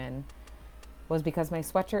Bowl win was because my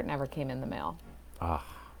sweatshirt never came in the mail. Ah,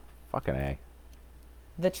 fucking A.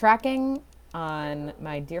 The tracking on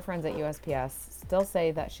my dear friends at USPS still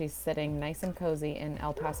say that she's sitting nice and cozy in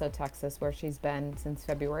El Paso, Texas, where she's been since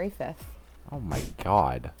February 5th. Oh my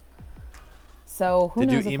god. So who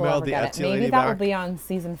Did you knows if we'll email ever the get it. Etsy Maybe lady that will back? be on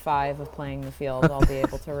season 5 of Playing the Field. I'll be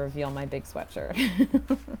able to reveal my big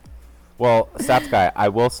sweatshirt. Well, Stats Guy, I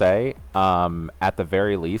will say, at the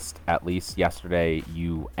very least, at least yesterday,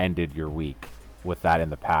 you ended your week with that in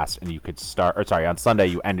the past, and you could start, or sorry, on Sunday,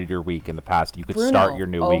 you ended your week in the past. You could start your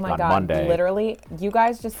new oh week my on God, Monday. Literally, you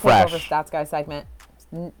guys just take Fresh. over Stats Guy segment.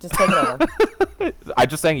 Just take it over. I'm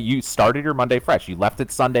just saying, you started your Monday fresh. You left it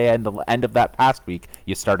Sunday, and the end of that past week,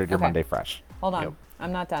 you started your Okay. Monday fresh. Hold on. Yep.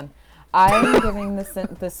 I'm not done. I'm giving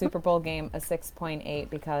the Super Bowl game a 6.8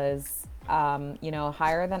 because,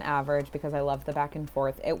 higher than average because I love the back and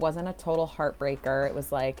forth. It wasn't a total heartbreaker. It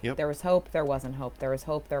was like Yep. there was hope, there wasn't hope. There was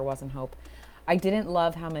hope, there wasn't hope. I didn't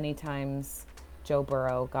love how many times Joe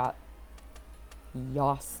Burrow got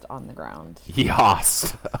yossed on the ground.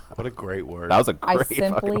 Yas. What a great word. That was a I great fucking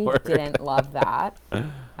simply word. didn't love that.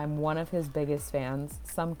 I'm one of his biggest fans.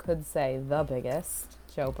 Some could say the biggest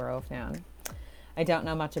Joe Burrow fan. I don't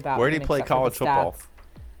know much about Where him did he play except for college the football?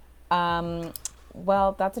 stats.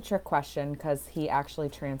 Well, that's a trick question because he actually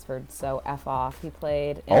transferred, so F off. He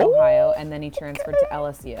played in Oh. Ohio, and then he transferred to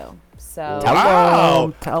LSU. So, Tell Wow.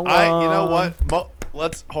 him, tell You know him. what?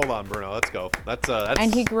 Let's hold on, Bruno. Let's go. That's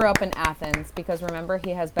and he grew up in Athens because remember, he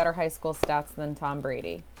has better high school stats than Tom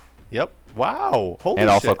Brady. Yep. Wow. Holy And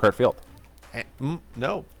also shit. Kurt Field. No.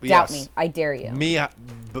 Doubt Yes. me. I dare you.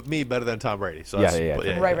 Me better than Tom Brady. So Yeah, that's, yeah, but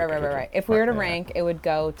yeah. Right. If we were to Yeah. rank, it would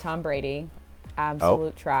go Tom Brady,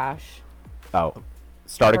 absolute trash, Oh,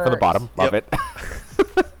 starting from the Kurt. bottom. Love Yep.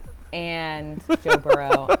 it. and Joe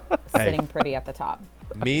Burrow sitting pretty at the top.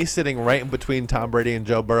 Me sitting right in between Tom Brady and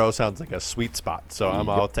Joe Burrow sounds like a sweet spot. So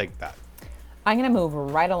I'll take that. I'm going to move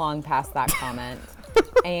right along past that comment.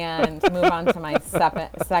 and move on to my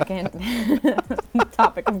second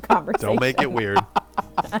topic of conversation. Don't make it weird.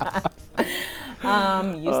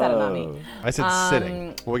 You said it, not me. I said sitting.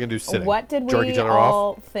 What are we gonna do sitting? What did Jerk we each other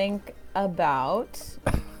all off? think about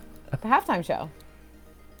the halftime show?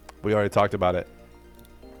 We already talked about it.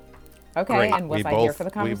 Okay, Great. and was I here for the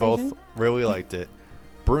We conversation? both really liked it.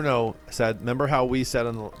 Bruno said, remember how we said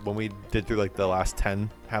when we did through like the last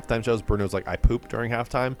 10 halftime shows, Bruno's like, I pooped during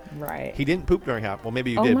halftime. Right. He didn't poop during half. Well,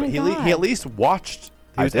 maybe you Oh did, my but he God. at least watched.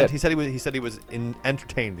 I did. He said he was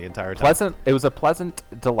entertained the entire time. Pleasant. It was a pleasant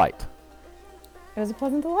delight. It was a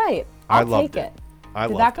pleasant delight. I I'll loved take it. it. I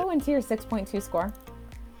Did loved that go it. into your 6.2 score?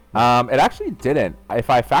 It actually didn't. If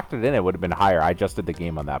I factored it in, it would have been higher. I just did the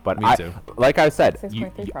game on that. But Me too. like I said,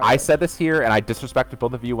 6.3 I probably. said this here, and I disrespected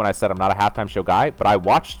both of you when I said I'm not a halftime show guy. But I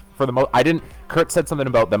watched for the most. I didn't. Kurt said something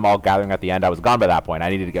about them all gathering at the end. I was gone by that point. I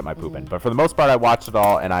needed to get my poop in. But for the most part, I watched it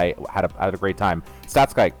all, and I had a great time.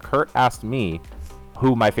 Stats guy Kurt asked me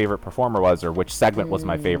who my favorite performer was or which segment was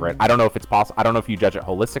my favorite. I don't know if it's possible. I don't know if you judge it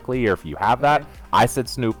holistically or if you have that. Okay. I said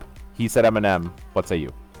Snoop. He said Eminem. What say you?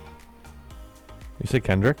 You said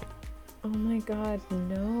Kendrick? Oh my God,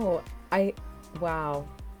 no. Wow.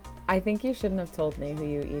 I think you shouldn't have told me who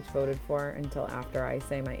you each voted for until after I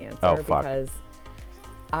say my answer Oh, fuck. because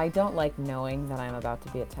I don't like knowing that I'm about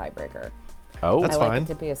to be a tiebreaker. Oh, That's I like fine. it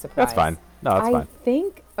to be a surprise. That's fine. No, that's I fine.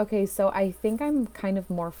 think, okay, so I think I'm kind of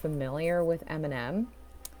more familiar with Eminem,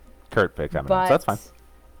 Kurt picked Eminem. but So that's fine.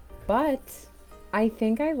 But I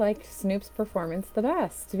think I liked Snoop's performance the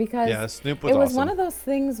best because Yeah, Snoop was it was awesome. one of those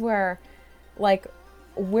things where, like,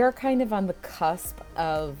 we're kind of on the cusp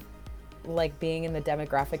of like being in the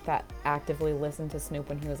demographic that actively listened to Snoop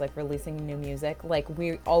when he was like releasing new music. Like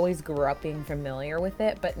we always grew up being familiar with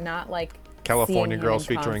it, but not like California seeing him Girls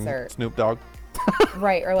in featuring concert. Snoop Dogg.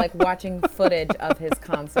 Right, or like watching footage of his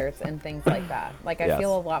concerts and things like that. Like I Yes.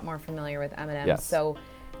 feel a lot more familiar with Eminem. Yes. So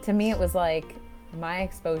to me it was like my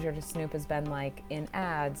exposure to Snoop has been like in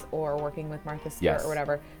ads or working with Martha Stewart Yes. or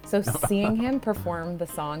whatever. So seeing him perform the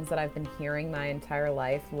songs that I've been hearing my entire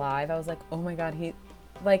life live, I was like, oh my God,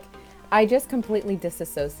 I just completely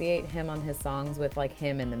disassociate him on his songs with like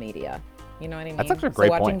him in the media. You know what I mean? That's actually a great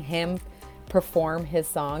so watching point. him perform his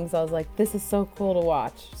songs, I was like, this is so cool to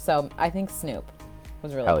watch. So I think Snoop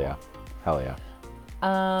was really Hell cool. yeah. Hell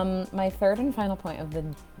yeah. My third and final point of the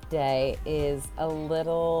day is a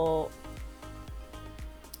little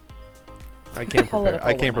I can't prepare. Political,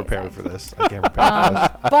 I can't one might prepare say. for this. I can't prepare for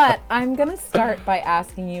this. but I'm going to start by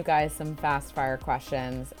asking you guys some fast fire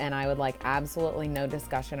questions, and I would like absolutely no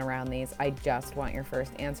discussion around these. I just want your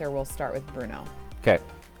first answer. We'll start with Bruno. Okay.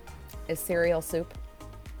 Is cereal soup?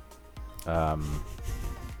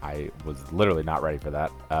 I was literally not ready for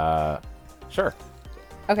that. Sure.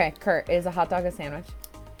 Okay, Kurt, is a hot dog a sandwich?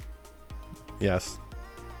 Yes.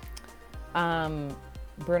 Bruno,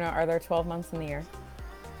 are there 12 months in the year?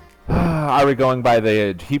 Are we going by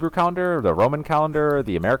the Hebrew calendar, the Roman calendar,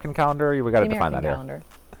 the American calendar? We got to The define that American here.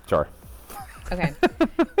 calendar. Sure. Okay.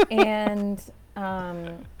 And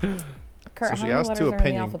Kurt, So how she many asked letters two are in the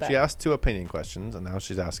opinion. alphabet? She asked two opinion questions, and now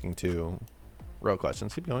she's asking two real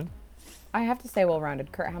questions. Keep going. I have to say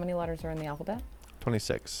well-rounded. Kurt, how many letters are in the alphabet?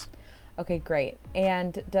 26. Okay, great.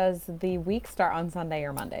 And does the week start on Sunday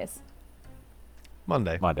or Mondays?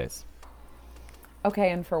 Monday. Mondays.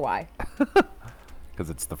 Okay, and for why? Because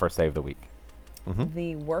it's the first day of the week.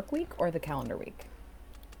 The work week or the calendar week?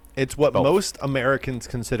 It's what Both. most Americans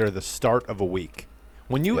consider the start of a week.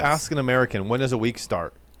 When you Yes. ask an American, when does a week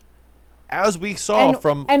start? As we saw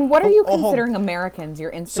from and what are you hold on. considering Americans?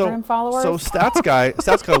 Your Instagram followers? So stats guy,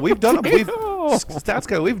 we've done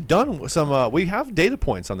some. We have data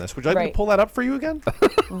points on this. Would you like me to Right. pull that up for you again?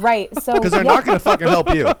 right. So Because they're yeah, not going to fucking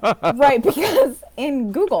help you. right, because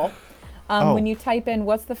in Google, Oh. when you type in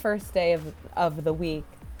what's the first day of the week,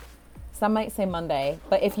 some might say Monday,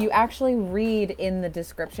 but if you actually read in the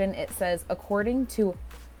description, it says according to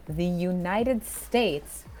the United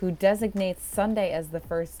States, who designates Sunday as the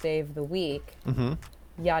first day of the week,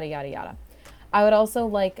 yada yada yada. I would also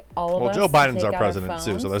like all of Well, us. Joe to Biden's take our out president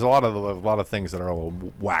too, phones. so there's a lot of things that are a little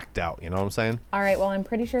whacked out. You know what I'm saying? All right. Well, I'm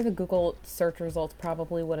pretty sure the Google search results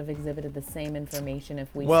probably would have exhibited the same information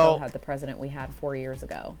if we Well- still had the president we had 4 years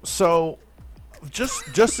ago. So,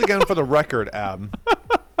 just again for the record, Ab.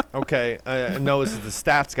 Okay, I know this is the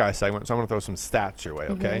stats guy segment, so I'm gonna throw some stats your way.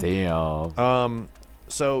 Okay. Damn.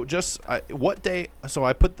 So what day? So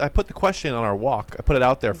I put the question on our walk. I put it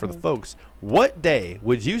out there for the folks. What day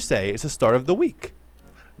would you say is the start of the week?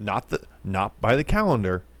 Not by the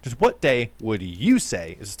calendar. Just what day would you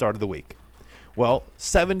say is the start of the week? Well,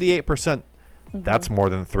 78%. That's more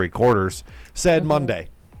than 3/4. Said Monday.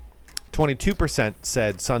 22%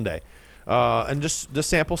 said Sunday. And just the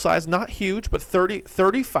sample size, not huge, but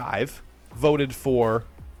 35 voted for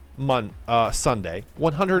Sunday.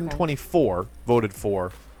 124 voted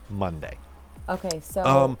for Monday. Okay,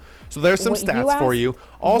 so so there's some what you stats for asked- you. what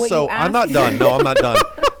Also, you I'm not asked- done. No, I'm not done.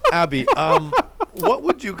 Abby, what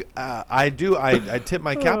would you? I tip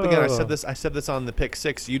my cap again. I said this on the pick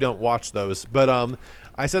six. You don't watch those, but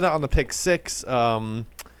I said that on the pick six. Ali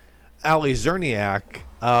Zerniak.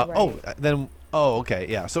 Okay,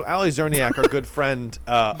 yeah. So Ali Zerniak, our good friend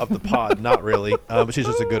of the pod, not really, but she's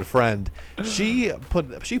just a good friend. She put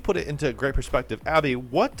it into great perspective. Abby,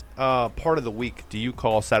 what part of the week do you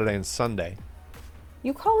call Saturday and Sunday?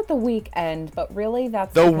 you call it the weekend, but really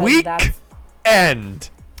that's The because week that's end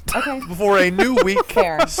okay. before a new week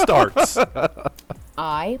Fair. starts.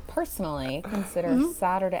 I personally consider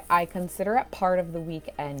Saturday. I consider it part of the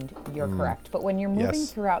weekend. You're correct, but when you're moving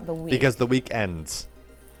Yes. throughout the week, Because the week ends.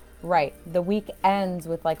 right, the week ends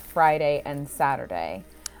with like Friday and Saturday.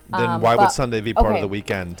 Then why would but- Sunday be part of okay, the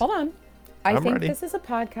weekend? Hold on. I I'm think ready. this is a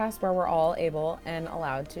podcast where we're all able and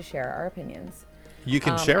allowed to share our opinions. You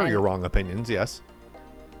can share and- your wrong opinions, yes.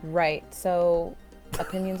 Right. So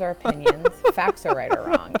opinions are opinions. Facts are right or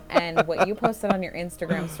wrong. And what you posted on your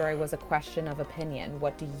Instagram story was a question of opinion.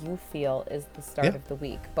 What do you feel is the start Yeah. of the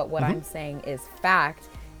week? But what I'm saying is fact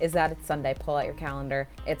is that it's Sunday. Pull out your calendar.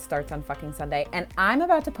 It starts on fucking Sunday. And I'm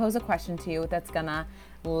about to pose a question to you that's gonna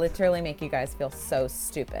literally make you guys feel so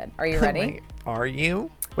stupid. Are you ready? Are you?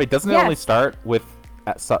 Wait, doesn't it Yes. only start with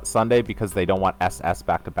Sunday because they don't want SS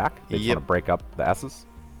back to back? They just Yep. want to break up the S's?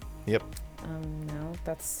 Yep. No,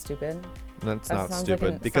 that's stupid. That's That not sounds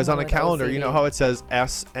stupid. like Because on a someone with calendar, you know OCD. how it says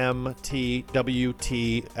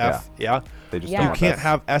SMTWTF? Yeah. They just Yeah. don't You want can't this.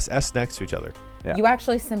 have SS next to each other. Yeah. You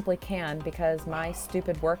actually simply can because my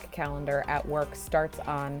stupid work calendar at work starts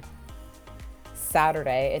on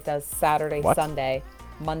Saturday. It does Saturday, What? Sunday,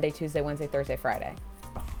 Monday, Tuesday, Wednesday, Thursday, Friday.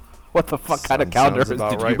 What the fuck kind of calendar Sounds is?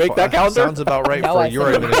 about Did you right make for- that calendar? Sounds about right No, for I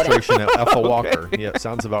your simply did it. administration at Ethel Walker. Yeah,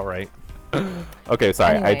 sounds about right. Okay,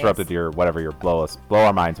 sorry, I Anyways. interrupted your whatever. Your blow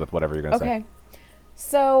our minds with whatever you're gonna say. Okay.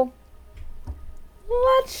 So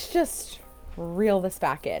let's just reel this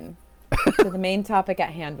back in to the main topic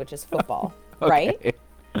at hand, which is football, right? Okay.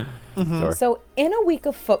 Sure. So in a week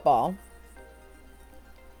of football,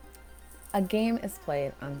 a game is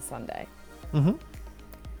played on Sunday. Mhm.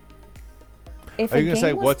 If Are you a going to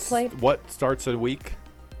say game was played, what starts a week?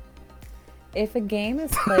 if a game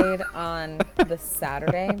is played on the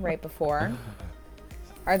Saturday right before,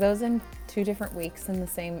 are those in two different weeks in the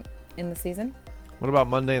season? What about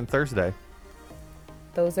Monday and Thursday?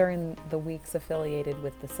 Those are in the weeks affiliated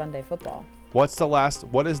with the Sunday football. What is the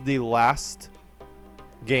last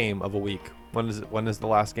game of a week? When is the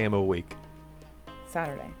last game of a week?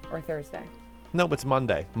 Saturday or Thursday. No, it's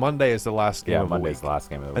Monday. Monday is the last game Yeah, of Monday's a the week. last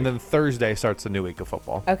game of the week. And then Thursday starts a new week of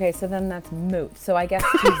football. Okay, so then that's moot. So I guess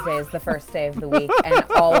Tuesday is the first day of the week, and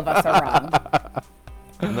all of us are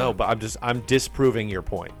wrong. No, but I'm disproving your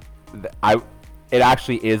point. It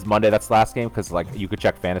actually is Monday. That's the last game because like you could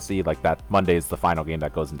check fantasy. Like that Monday is the final game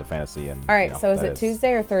that goes into fantasy. And All right, you know, so is that it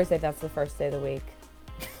Tuesday or Thursday? That's the first day of the week.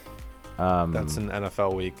 That's an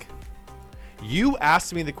NFL week. You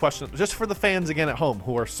asked me the question, just for the fans again at home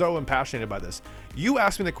who are so impassioned by this. You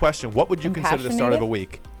asked me the question, what would you consider the start of a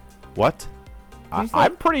week? What?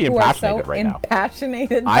 I'm pretty Who are impassionated so right now.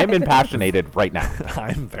 impassionated. I'm by this. impassionated right now.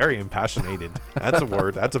 I'm very impassionated. That's a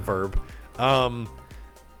word. That's a verb.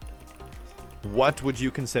 What would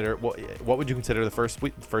you consider? What would you consider the first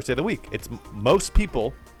day of the week? It's most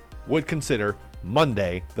people would consider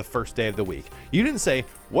Monday the first day of the week. You didn't say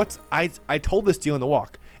what's. I told this to you in the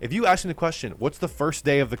walk. If you asked me the question, what's the first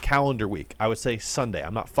day of the calendar week? I would say Sunday.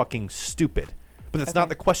 I'm not fucking stupid, but that's not Okay.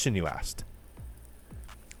 the question you asked.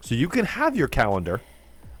 So you can have your calendar.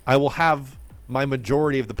 I will have my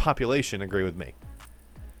majority of the population agree with me.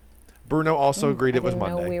 Bruno also agreed it was I didn't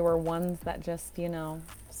Monday. know we were ones that just,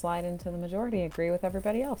 slide into the majority, agree with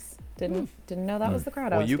everybody else. Didn't know that was the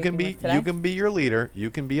crowd. I Well, was you can speaking be with today. you can be your leader. You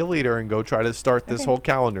can be a leader and go try to start this Okay. whole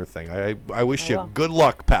calendar thing. I wish I you will. good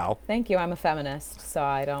luck, pal. Thank you. I'm a feminist, so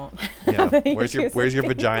I don't. Yeah. have any Where's your issues Where's your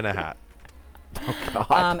with vagina hat?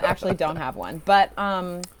 Actually, don't have one, but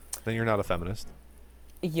Then you're not a feminist.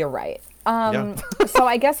 you're right. So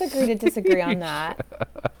I guess agree to disagree on that.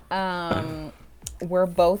 We're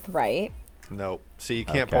both right. No. See, you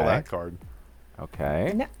can't pull Okay. that card.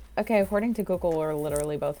 Okay. No, okay, according to Google, we're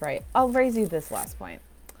literally both right. I'll raise you this last point.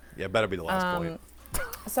 Yeah, better be the last point.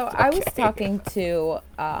 So I was talking to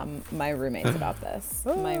my roommates about this.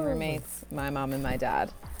 My roommates, my mom and my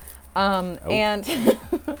dad. And Glad you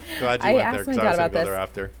I went asked there my because I dad was going about to go this. there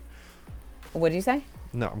after. What'd you say?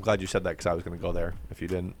 No, I'm glad you said that because I was going to go there if you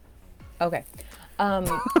didn't. Okay.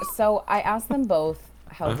 So I asked them both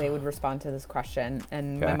how they would respond to this question.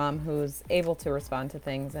 And my Okay. mom, who's able to respond to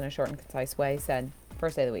things in a short and concise way, said,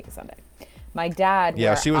 first day of the week is Sunday. My dad, Yeah,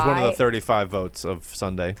 where she was one of I- the 35 votes of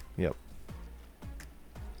Sunday. Yep.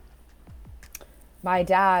 My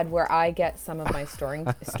dad, where I get some of my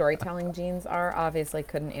storytelling genes are, obviously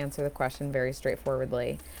couldn't answer the question very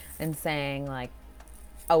straightforwardly and saying like,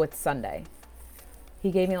 oh, it's Sunday.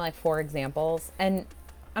 He gave me like 4 examples, and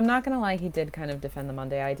I'm not going to lie, he did kind of defend the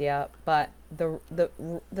Monday idea, but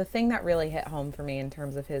the thing that really hit home for me in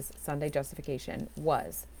terms of his Sunday justification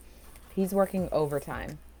was he's working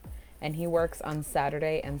overtime and he works on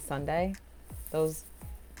Saturday and Sunday. Those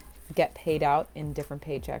get paid out in different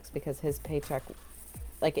paychecks because his paycheck,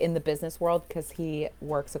 like in the business world, because he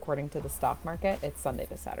works according to the stock market, it's Sunday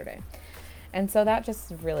to Saturday. And so that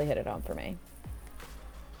just really hit it home for me.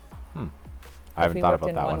 I haven't If we thought worked about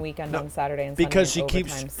in that one one. weekend No, on Saturday and Because Sunday she and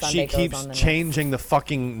overtime, keeps Sunday goes on the next. changing the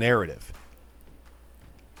fucking narrative.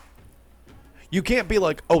 You can't be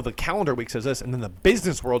like, oh, the calendar week says this, and then the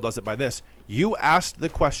business world does it by this. You asked the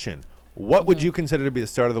question, what would you consider to be the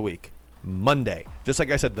start of the week? Monday. Just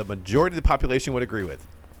like I said, the majority of the population would agree with.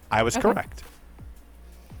 I was Okay. correct.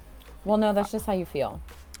 Well, no, that's just how you feel.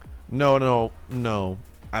 No.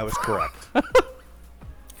 I was correct.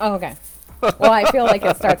 Oh, okay. Well, I feel like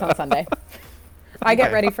it starts on Sunday. I get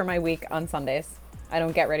Okay. ready for my week on Sundays. I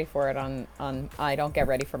don't get ready for it I don't get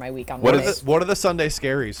ready for my week on What Mondays. are the Sunday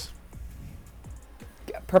scaries?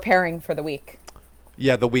 Preparing for the week.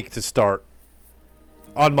 Yeah, the week to start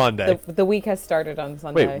on Monday. The week has started on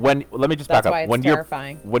Sunday. Wait, let me just That's back why up. it's When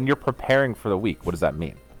terrifying. you're preparing for the week, what does that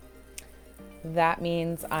mean? That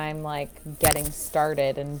means I'm like getting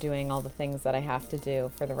started and doing all the things that I have to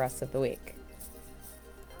do for the rest of the week.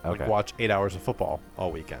 Okay. Like watch 8 hours of football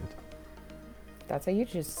all weekend. That's how you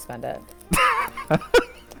choose to spend it.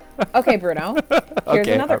 Okay, Bruno. Here's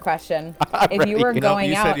Okay, another I'm- question. I'm If you were ready. You know, going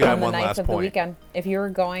you said out you had on the one nights last of the point. weekend, if you were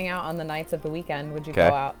going out on the nights of the weekend, would you Okay.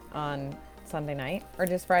 go out on Sunday night or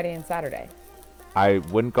just Friday and Saturday? I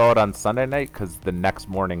wouldn't go out on Sunday night because the next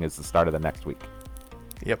morning is the start of the next week.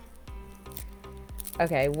 Yep.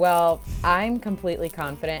 Okay, well, I'm completely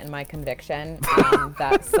confident in my conviction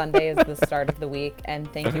that Sunday is the start of the week.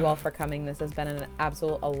 And thank you all for coming. This has been an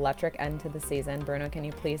absolute electric end to the season. Bruno, can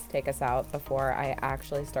you please take us out before I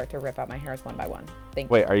actually start to rip out my hairs one by one? Thank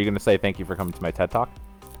you. Wait, are you going to say thank you for coming to my TED Talk?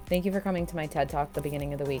 Thank you for coming to my TED Talk. The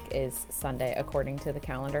beginning of the week is Sunday, according to the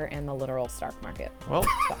calendar and the literal stock market. Well,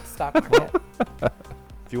 Stock market.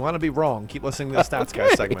 if you want to be wrong, keep listening to the Stats Guy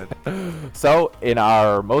segment. So, in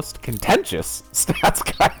our most contentious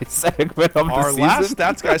Stats Guy segment of Our the season, last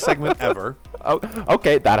Stats Guy segment ever. Oh,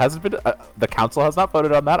 okay, that hasn't been. The council has not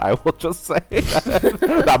voted on that. I will just say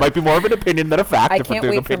that might be more of an opinion than a fact. I if we're can't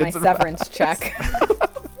doing wait for my opinions and severance check.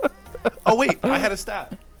 Oh, wait, I had a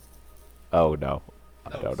stat. Oh no, I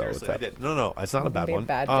No, don't know what's seriously, I that. did. No, it's not a bad Be a one.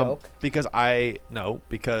 bad joke. Because I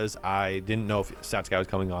didn't know if Stats Guy was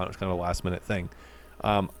coming on. It was kind of a last minute thing.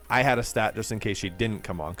 I had a stat just in case she didn't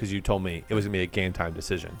come on because you told me it was gonna be a game time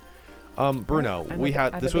decision. Bruno, I'm we a,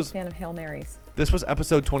 had I'm this a big was fan of Hail Marys. this was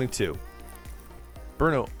episode 22.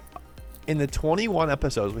 Bruno, in the 21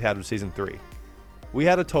 episodes we had of season 3, we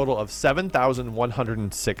had a total of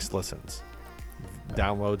 7,106 listens,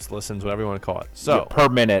 downloads, listens, whatever you want to call it. So Yeah, per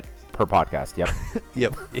minute per podcast.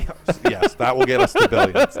 Yep. yes, that will get us to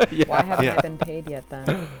billions. Why haven't Yeah. I been paid yet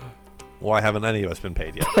then? Why haven't any of us been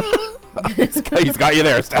paid yet? He's got you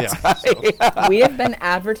there, Stats. Yeah. We have been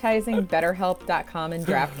advertising BetterHelp.com and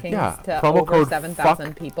DraftKings Yeah, to promo over code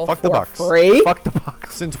 7,000 people fuck the for Bucks. free. Fuck the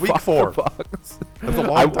Bucks. Since week Fuck 4. the Bucks. It was a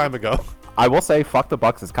long time ago. I will say, fuck the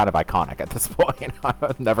Bucks is kind of iconic at this point. I'm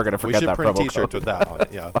never gonna We forget should that print promo T-shirts code. with that on it.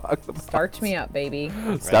 Yeah. Fuck the Bucks. Starch me up, baby.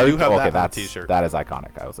 Start- you have that okay, on a that's t-shirt. that is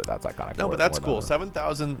iconic. I will say that's iconic. No, more- but that's more cool. than-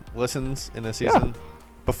 7,000 listens in a season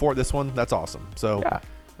before this one. That's awesome. So, Yeah.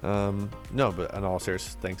 no, but in all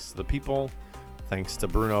seriousness, thanks to the people. Thanks to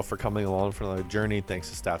Bruno for coming along for another journey. Thanks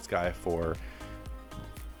to Stats Guy for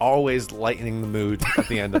always lightening the mood at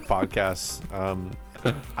the end of podcasts.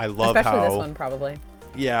 I love Especially how this one, probably.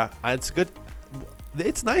 yeah, it's good.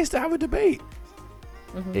 It's nice to have a debate.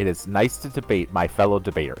 It is nice to debate my fellow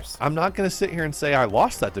debaters. I'm not going to sit here and say I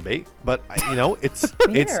lost that debate, but it's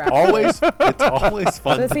Me it's neither, always fun.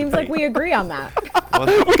 So it to seems like debate. we agree on that.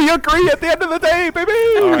 We agree at the end of the day, baby.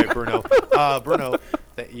 All right, Bruno. Bruno,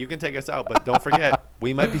 you can take us out, but don't forget,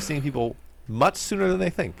 we might be seeing people much sooner than they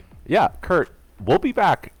think. Yeah, Kurt, we'll be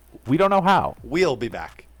back. We don't know how. We'll be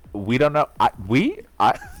back. We don't know. We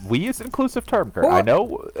use an inclusive term, Kurt. I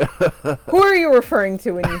know. Who are you referring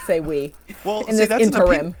to when you say we? Well, in see, this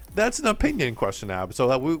interim. that's an opinion question, Ab.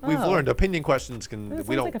 So we've learned opinion questions can. That We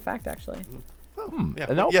sounds don't. like a fact, actually. Yeah.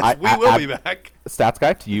 No, yes, we will be back. Stats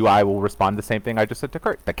guy, to you, I will respond the same thing I just said to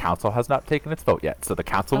Kurt. The council has not taken its vote yet, so the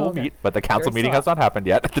council will meet, but the council Jury's meeting still has not happened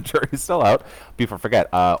yet. The jury's still out. Before forget,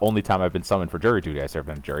 only time I've been summoned for jury duty, I served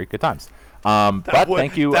in a jury. Good times. But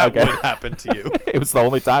thank you That again. would happen to you. It was the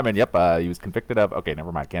only time, and yep, he was convicted of. Okay,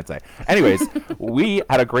 never mind, can't say. Anyways, we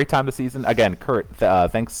had a great time this season. Again, Kurt,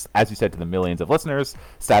 thanks, as you said, to the millions of listeners.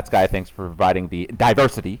 Stats guy, thanks for providing the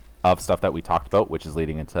diversity of stuff that we talked about, which is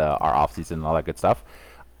leading into our off season and all that good stuff.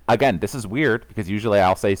 Again, this is weird because usually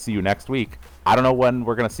I'll say see you next week. I don't know when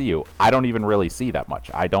we're going to see you. I don't even really see that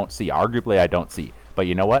much. I don't see. Arguably, I don't see. But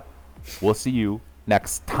you know what? We'll see you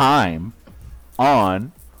next time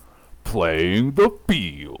on Playing the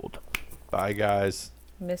Field. Bye, guys.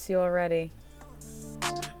 Miss you already.